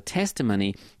act as a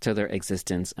testimony to their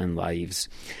existence and lives.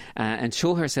 And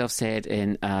Cho herself said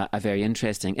in a very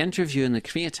interesting interview in the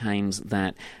Korea Times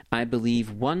that, "I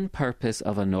believe one purpose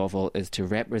of a novel is to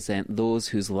represent those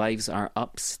whose lives are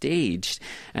upstaged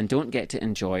and don't get to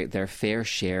enjoy their fair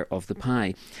share of the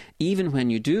pie. Even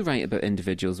when you do write about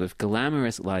individuals with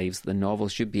glamorous lives, the novel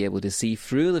should be able to see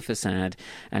through the facade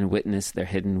and witness their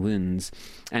hidden wounds."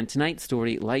 And tonight's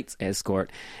story, Light's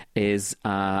Escort, is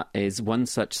one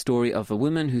such story of a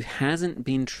woman who hasn't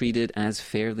been treated as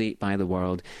fairly by the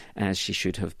world as she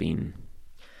should have been.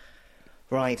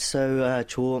 Right, so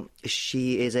Cho,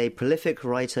 she is a prolific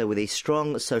writer with a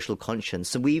strong social conscience.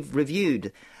 So we've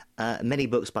reviewed many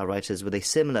books by writers with a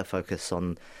similar focus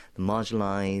on the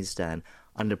marginalised and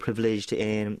underprivileged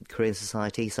in Korean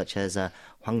society, such as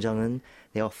Hwang Jung-eun.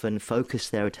 They often focus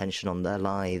their attention on the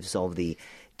lives of the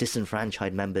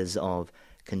disenfranchised members of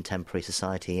contemporary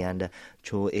society, and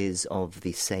Cho is of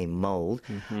the same mould.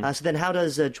 Mm-hmm. So then how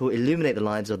does Cho illuminate the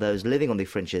lives of those living on the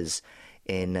fringes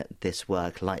in this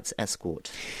work, Light's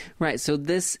Escort? Right, so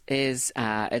this is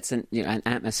it's an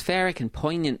atmospheric and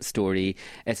poignant story.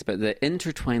 It's about the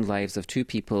intertwined lives of two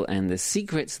people and the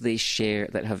secrets they share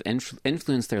that have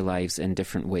influenced their lives in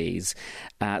different ways.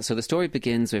 So the story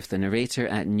begins with the narrator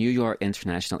at New York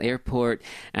International Airport,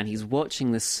 and he's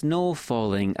watching the snow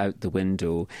falling out the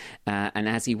window. And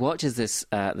as he watches this,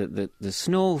 the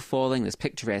snow falling, this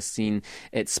picturesque scene,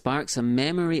 it sparks a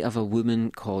memory of a woman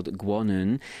called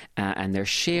Gwon-eun, and their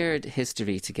shared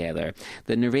history together.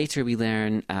 The narrator, we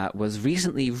learn, was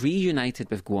recently reunited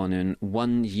with Gwon-eun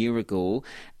 1 year ago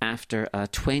after a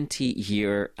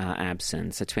 20-year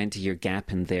absence, a 20-year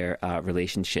gap in their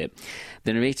relationship.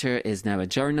 The narrator is now a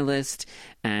journalist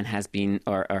and has been,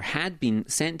 or had been,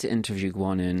 sent to interview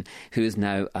Gwon-eun, who is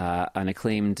now an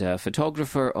acclaimed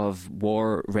photographer of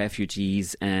war,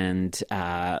 refugees, and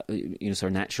sort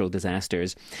of natural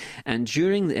disasters. And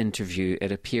during the interview,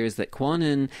 it appears that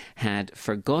Gwon-eun had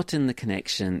forgotten the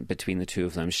connection between the two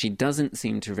of them. She doesn't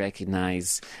seem to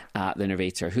recognise the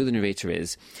narrator, who the narrator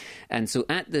is. And so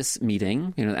at this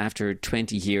meeting, after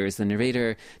 20 years, the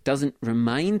narrator doesn't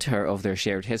remind her of their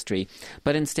shared history,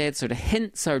 but instead sort of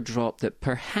hints are dropped that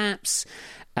perhaps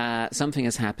something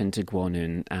has happened to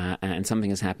Gwon-eun, and something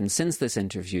has happened since this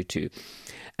interview too.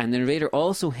 And the narrator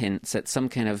also hints at some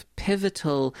kind of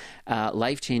pivotal,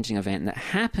 life-changing event that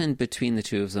happened between the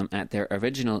two of them at their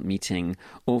original meeting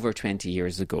over 20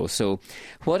 years ago. So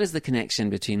what is the connection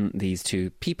between these two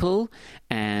people?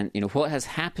 And, what has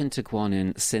happened to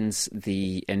Gwon-eun since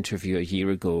the interview a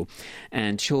year ago?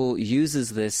 And Cho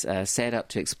uses this setup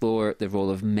to explore the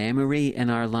role of memory in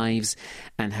our lives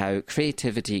and how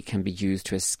creativity can be used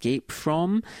to escape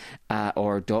from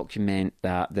or document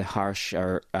the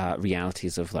harsher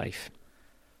realities of life.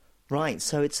 Right,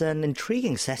 so it's an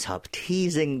intriguing setup,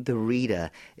 teasing the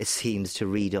reader, it seems, to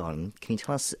read on. Can you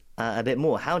tell us a bit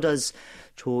more? How does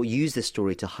Cho use this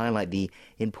story to highlight the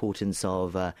importance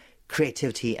of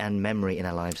creativity and memory in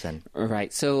our lives then?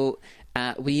 Right, so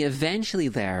we eventually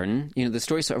learn, the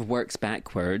story sort of works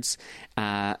backwards.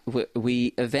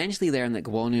 We eventually learn that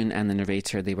Gwon-eun and the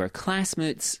narrator, they were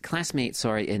classmates,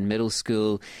 in middle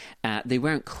school. They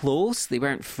weren't close, they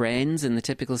weren't friends in the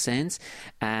typical sense,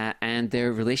 and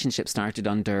their relationship started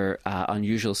under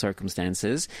unusual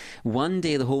circumstances. One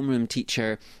day, the homeroom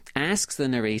teacher asks the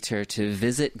narrator to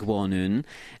visit Gwon-eun,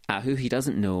 who he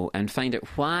doesn't know, and find out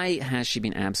why has she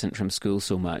been absent from school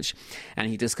so much. And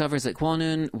he discovers that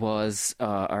Gwon-eun was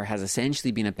or has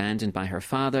essentially been abandoned by her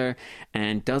father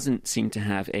and doesn't seem to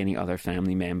have any other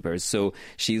family members. So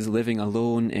she's living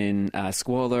alone in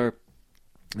squalor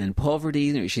and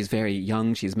poverty. She's very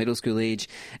young, she's middle school age,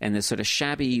 in this sort of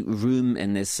shabby room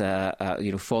in this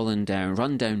fallen down,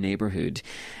 run down neighbourhood.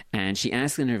 And she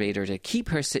asks the narrator to keep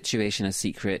her situation a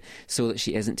secret so that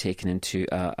she isn't taken into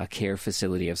a care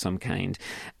facility of some kind.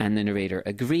 And the narrator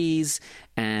agrees,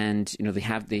 and they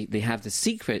have the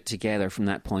secret together from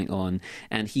that point on.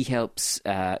 And he helps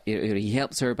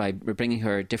her by bringing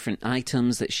her different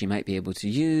items that she might be able to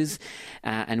use.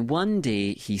 And one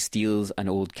day he steals an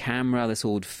old camera, this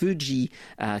old Fuji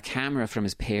camera from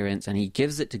his parents, and he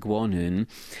gives it to Gwon-eun,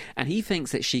 and he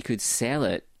thinks that she could sell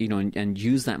it, and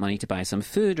use that money to buy some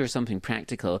food or something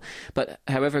practical. But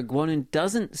however, Gwon-eun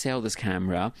doesn't sell this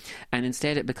camera, and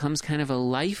instead it becomes kind of a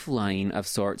lifeline of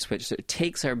sorts, which sort of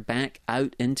takes her back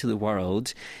out into the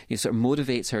world. It sort of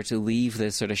motivates her to leave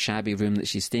this sort of shabby room that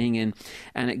she's staying in,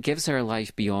 and it gives her a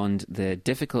life beyond the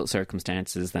difficult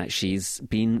circumstances that she's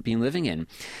been living in.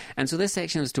 And so this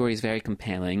section of the story is very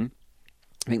compelling.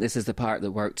 I think this is the part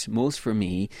that worked most for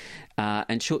me.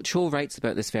 And Cho writes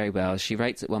about this very well. She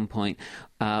writes at one point,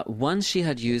 once she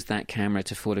had used that camera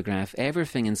to photograph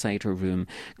everything inside her room,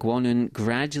 Gwon-eun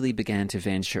gradually began to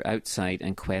venture outside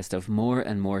in quest of more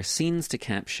and more scenes to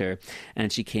capture,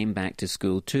 and she came back to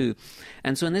school too.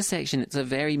 And so in this section, it's a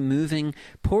very moving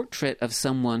portrait of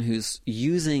someone who's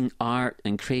using art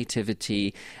and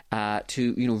creativity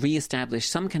to re-establish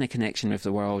some kind of connection with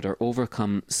the world or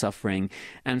overcome suffering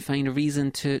and find a reason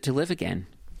to live again.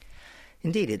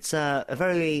 Indeed, it's a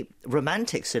very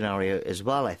romantic scenario as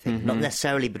well, I think. Mm-hmm. Not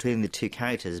necessarily between the two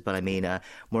characters, but I mean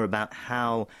more about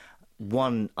how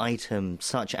one item,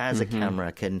 such as a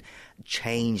camera, can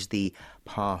change the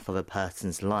path of a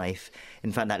person's life.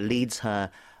 In fact, that leads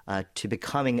her to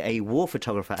becoming a war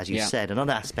photographer, as you said,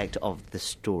 another aspect of the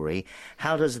story.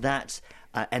 How does that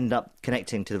end up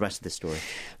connecting to the rest of the story?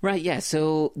 Right, yeah.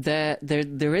 So there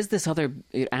is this other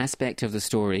aspect of the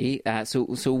story.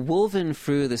 So woven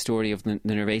through the story of the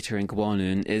narrator and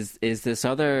Gwon-eun is this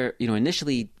other,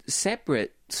 initially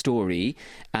separate story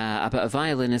about a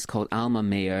violinist called Alma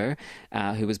Mayer,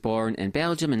 who was born in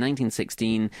Belgium in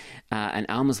 1916, and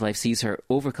Alma's life sees her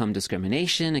overcome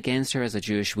discrimination against her as a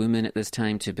Jewish woman at this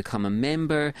time to become a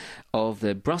member of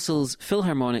the Brussels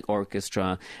Philharmonic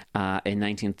Orchestra in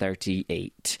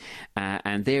 1938.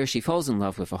 And there she falls in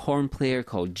love with a horn player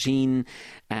called Jean,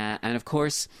 and of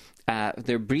course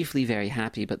they're briefly very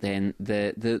happy, but then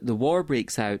the war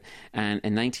breaks out, and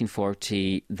in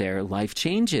 1940 their life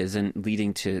changes, and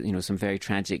leading to some very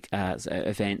tragic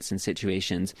events and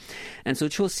situations. And so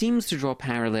Cho seems to draw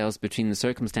parallels between the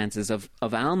circumstances of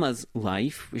Alma's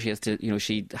life, where she has to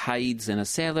she hides in a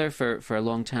cellar for a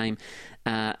long time,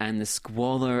 and the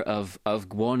squalor of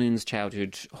Gwon-eun's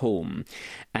childhood home.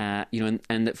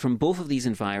 And that from both of these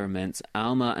environments,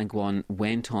 Alma and Gwon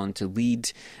went on to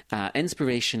lead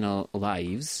inspirational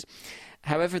lives.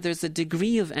 However, there's a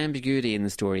degree of ambiguity in the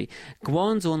story.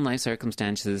 Gwon's own life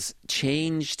circumstances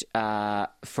changed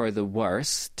for the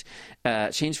worst.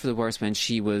 Changed for the worst when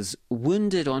she was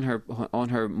wounded on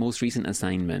her most recent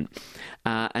assignment,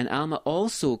 and Alma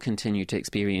also continued to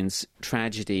experience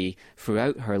tragedy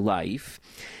throughout her life,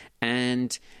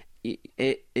 and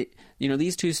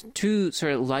these two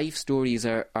sort of life stories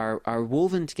are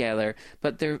woven together,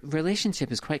 but their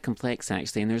relationship is quite complex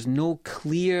actually, and there's no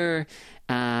clear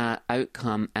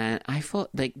outcome. And I thought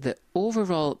like the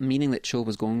overall meaning that Cho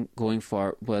was going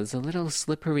for was a little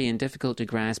slippery and difficult to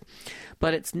grasp,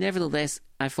 but it's nevertheless,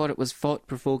 I thought it was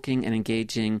thought-provoking and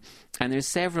engaging, and there's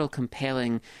several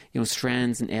compelling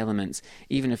strands and elements,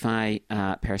 even if I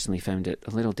personally found it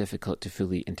a little difficult to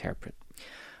fully interpret.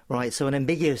 Right, so an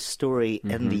ambiguous story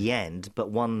in the end, but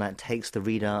one that takes the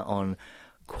reader on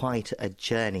quite a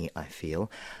journey, I feel.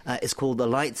 It's called The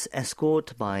Light's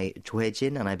Escort by Cho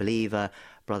Hye-jin, and I believe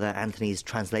Brother Anthony's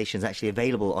translation is actually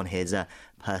available on his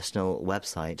personal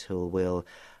website. We'll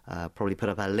probably put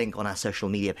up a link on our social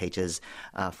media pages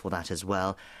for that as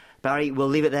well. Barry, we'll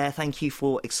leave it there. Thank you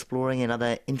for exploring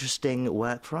another interesting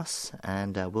work for us,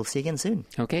 and we'll see you again soon.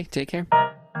 Okay, take care.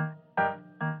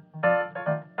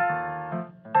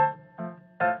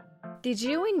 Did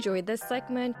you enjoy this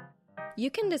segment?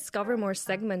 You can discover more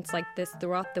segments like this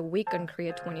throughout the week on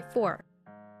Korea 24.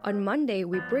 On Monday,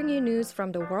 we bring you news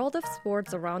from the world of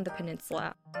sports around the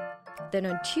peninsula. Then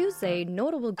on Tuesday,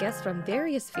 notable guests from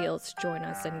various fields join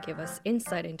us and give us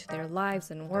insight into their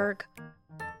lives and work.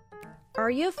 Are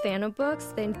you a fan of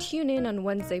books? Then tune in on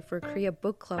Wednesday for Korea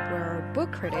Book Club, where our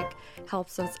book critic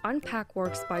helps us unpack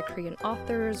works by Korean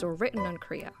authors or written on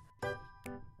Korea.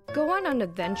 Go on an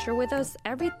adventure with us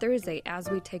every Thursday as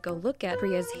we take a look at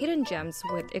Korea's hidden gems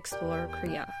with Explorer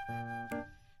Korea.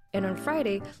 And on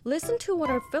Friday, listen to what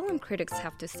our film critics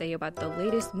have to say about the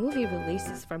latest movie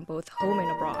releases from both home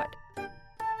and abroad.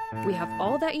 We have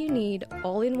all that you need,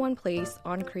 all in one place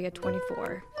on Korea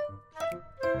 24.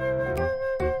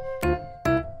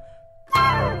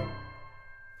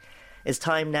 It's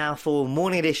time now for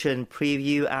Morning Edition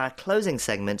Preview, our closing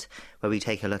segment where we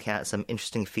take a look at some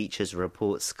interesting features and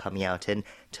reports coming out in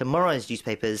tomorrow's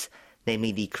newspapers,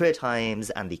 namely the Korea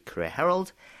Times and the Korea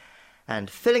Herald.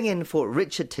 And filling in for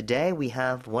Richard today, we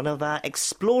have one of our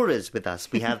explorers with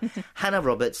us. We have Hannah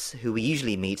Roberts, who we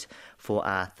usually meet for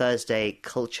our Thursday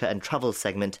culture and travel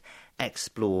segment,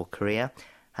 Explore Korea.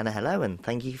 Hannah, hello, and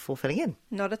thank you for filling in.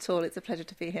 Not at all. It's a pleasure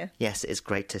to be here. Yes, it's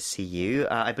great to see you.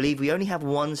 I believe we only have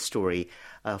one story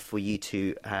for you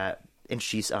to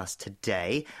introduce us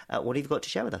today. What have you got to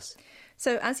share with us?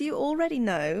 So, as you already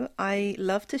know, I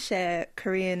love to share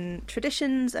Korean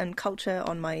traditions and culture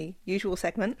on my usual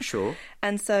segment. Sure.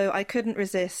 And so I couldn't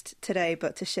resist today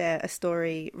but to share a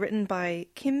story written by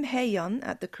Kim Hae-yeon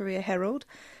at the Korea Herald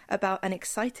about an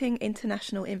exciting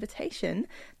international invitation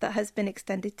that has been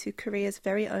extended to Korea's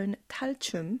very own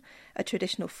talchum, a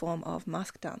traditional form of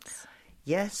mask dance.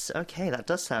 Yes, okay, that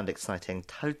does sound exciting.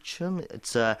 Talchum,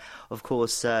 it's, of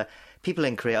course, people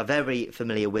in Korea are very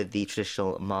familiar with the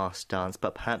traditional mask dance,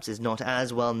 but perhaps is not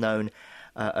as well known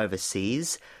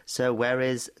overseas. So where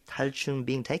is talchum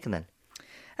being taken then?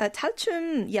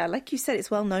 Talchum, yeah, like you said, it's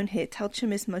well known here.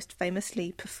 Talchum is most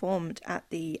famously performed at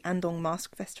the Andong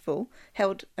Mask Festival,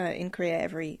 held in Korea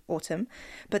every autumn.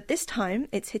 But this time,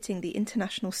 it's hitting the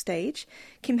international stage.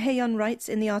 Kim Hae-yeon writes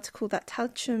in the article that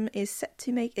Talchum is set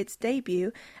to make its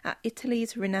debut at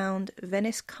Italy's renowned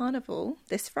Venice Carnival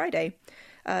this Friday.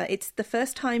 It's the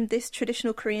first time this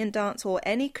traditional Korean dance or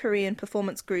any Korean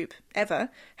performance group ever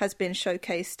has been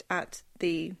showcased at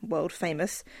the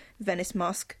world-famous Venice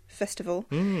Mask Festival.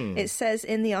 It says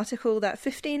in the article that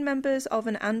 15 members of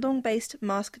an Andong-based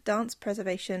mask dance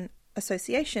preservation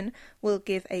association will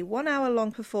give a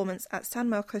 1-hour-long performance at San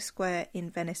Marco Square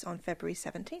in Venice on February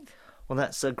 17th. Well,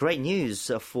 that's great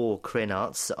news for Korean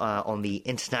arts on the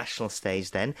international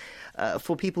stage then.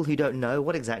 For people who don't know,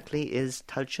 what exactly is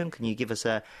talchum? Can you give us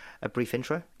a brief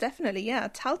intro? Definitely, yeah.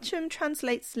 Talchum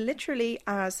translates literally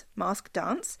as mask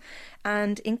dance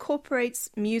and incorporates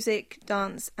music,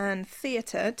 dance and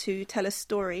theatre to tell a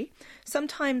story.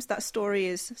 Sometimes that story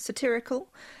is satirical,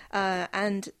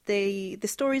 and the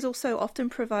stories also often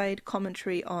provide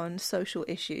commentary on social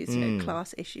issues,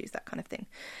 class issues, that kind of thing.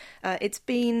 It's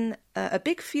been a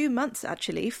big few months,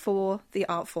 actually, for the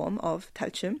art form of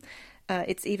talchum.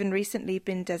 It's even recently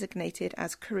been designated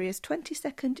as Korea's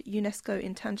 22nd UNESCO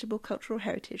Intangible Cultural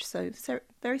Heritage, so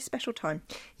very special time.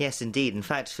 Yes, indeed. In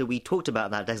fact, we talked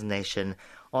about that designation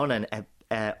on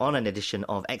an edition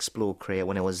of Explore Korea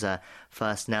when it was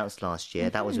first announced last year.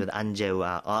 That was with Anjeo,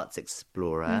 our arts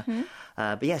explorer.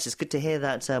 But yes, it's good to hear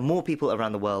that more people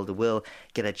around the world will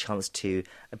get a chance to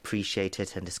appreciate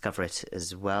it and discover it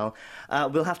as well.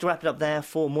 We'll have to wrap it up there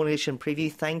for Morning Edition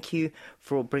Preview. Thank you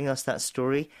for bringing us that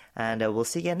story, and we'll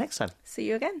see you again next time. See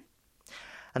you again.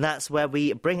 And that's where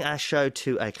we bring our show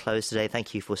to a close today.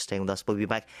 Thank you for staying with us. We'll be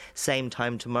back same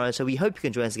time tomorrow, so we hope you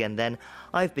can join us again then.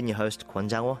 I've been your host, Kwon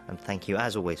Jang-wo, and thank you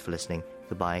as always for listening.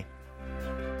 Goodbye.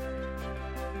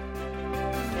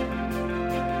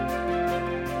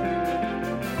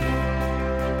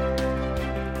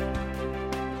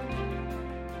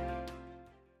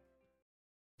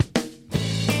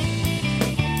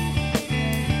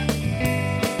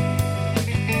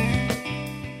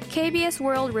 KBS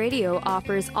World Radio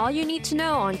offers all you need to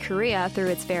know on Korea through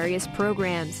its various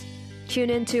programs. Tune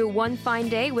in to One Fine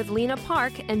Day with Lena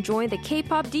Park and join the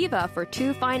K-pop diva for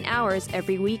 2 fine hours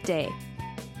every weekday.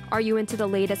 Are you into the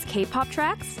latest K-pop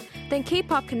tracks? Then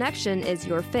K-pop Connection is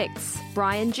your fix.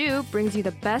 Brian Ju brings you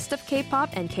the best of K-pop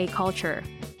and K-culture.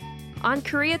 On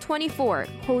Korea 24,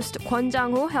 host Kwon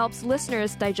Jang-ho helps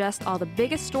listeners digest all the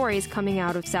biggest stories coming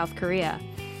out of South Korea.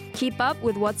 Keep up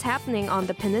with what's happening on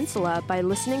the peninsula by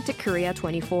listening to Korea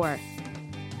 24.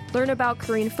 Learn about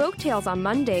Korean folktales on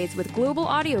Mondays with Global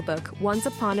Audiobook Once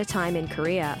Upon a Time in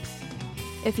Korea.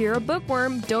 If you're a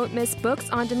bookworm, don't miss Books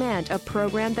on Demand, a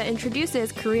program that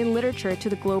introduces Korean literature to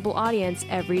the global audience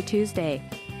every Tuesday.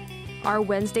 Our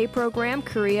Wednesday program,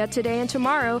 Korea Today and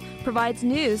Tomorrow, provides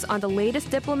news on the latest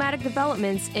diplomatic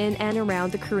developments in and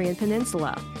around the Korean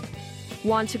peninsula.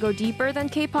 Want to go deeper than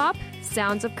K-pop?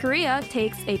 Sounds of Korea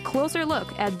takes a closer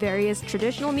look at various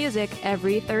traditional music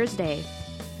every Thursday.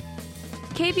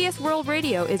 KBS World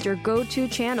Radio is your go-to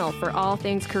channel for all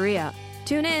things Korea.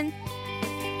 Tune in.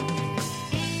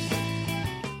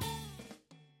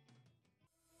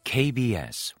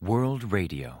 KBS World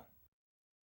Radio.